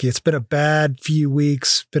real lucky. It's been a bad few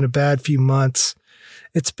weeks, been a bad few months.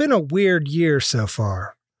 It's been a weird year so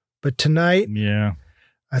far. But tonight, yeah,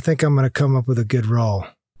 I think I'm going to come up with a good roll.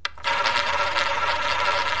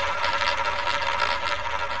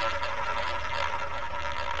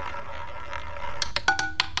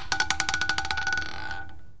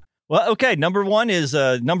 Well, okay. Number one is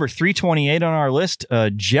number 328 on our list.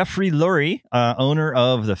 Jeffrey Lurie, owner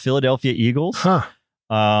of the Philadelphia Eagles,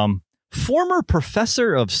 former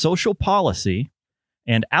professor of social policy,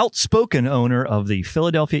 and outspoken owner of the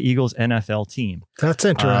Philadelphia Eagles NFL team. That's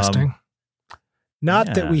interesting.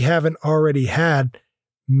 Not that we haven't already had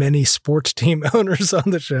many sports team owners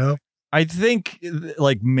on the show. I think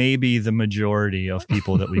like maybe the majority of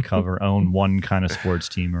people that we cover own one kind of sports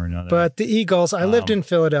team or another. But the Eagles, I lived in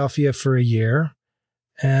Philadelphia for a year,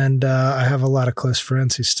 and I have a lot of close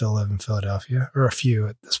friends who still live in Philadelphia, or a few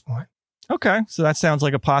at this point. Okay. So that sounds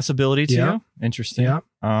like a possibility to you. Interesting. Yeah.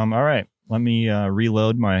 All right. Let me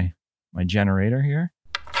reload my generator here.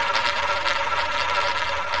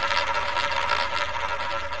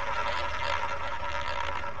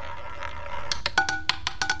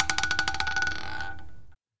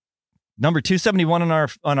 Number 271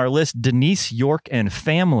 on our list, Denise York and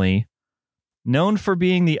family, known for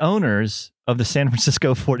being the owners of the San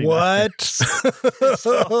Francisco 49ers. What?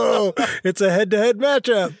 It's a head-to-head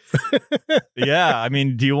matchup. Yeah, I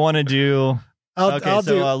mean, do you want to do? I'll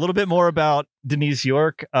do a little bit more about Denise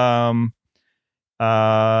York. Her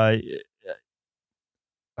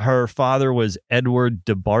father was Edward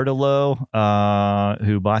DeBartolo,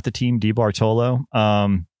 who bought the team. DeBartolo.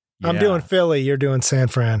 I'm doing Philly. You're doing San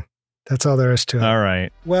Fran. That's all there is to it. All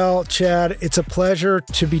right. Well, Chad, it's a pleasure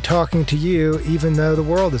to be talking to you, even though the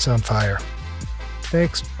world is on fire.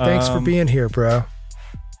 Thanks for being here, bro.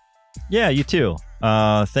 Yeah, you too.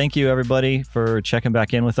 Thank you, everybody, for checking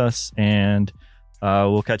back in with us, and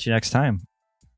we'll catch you next time.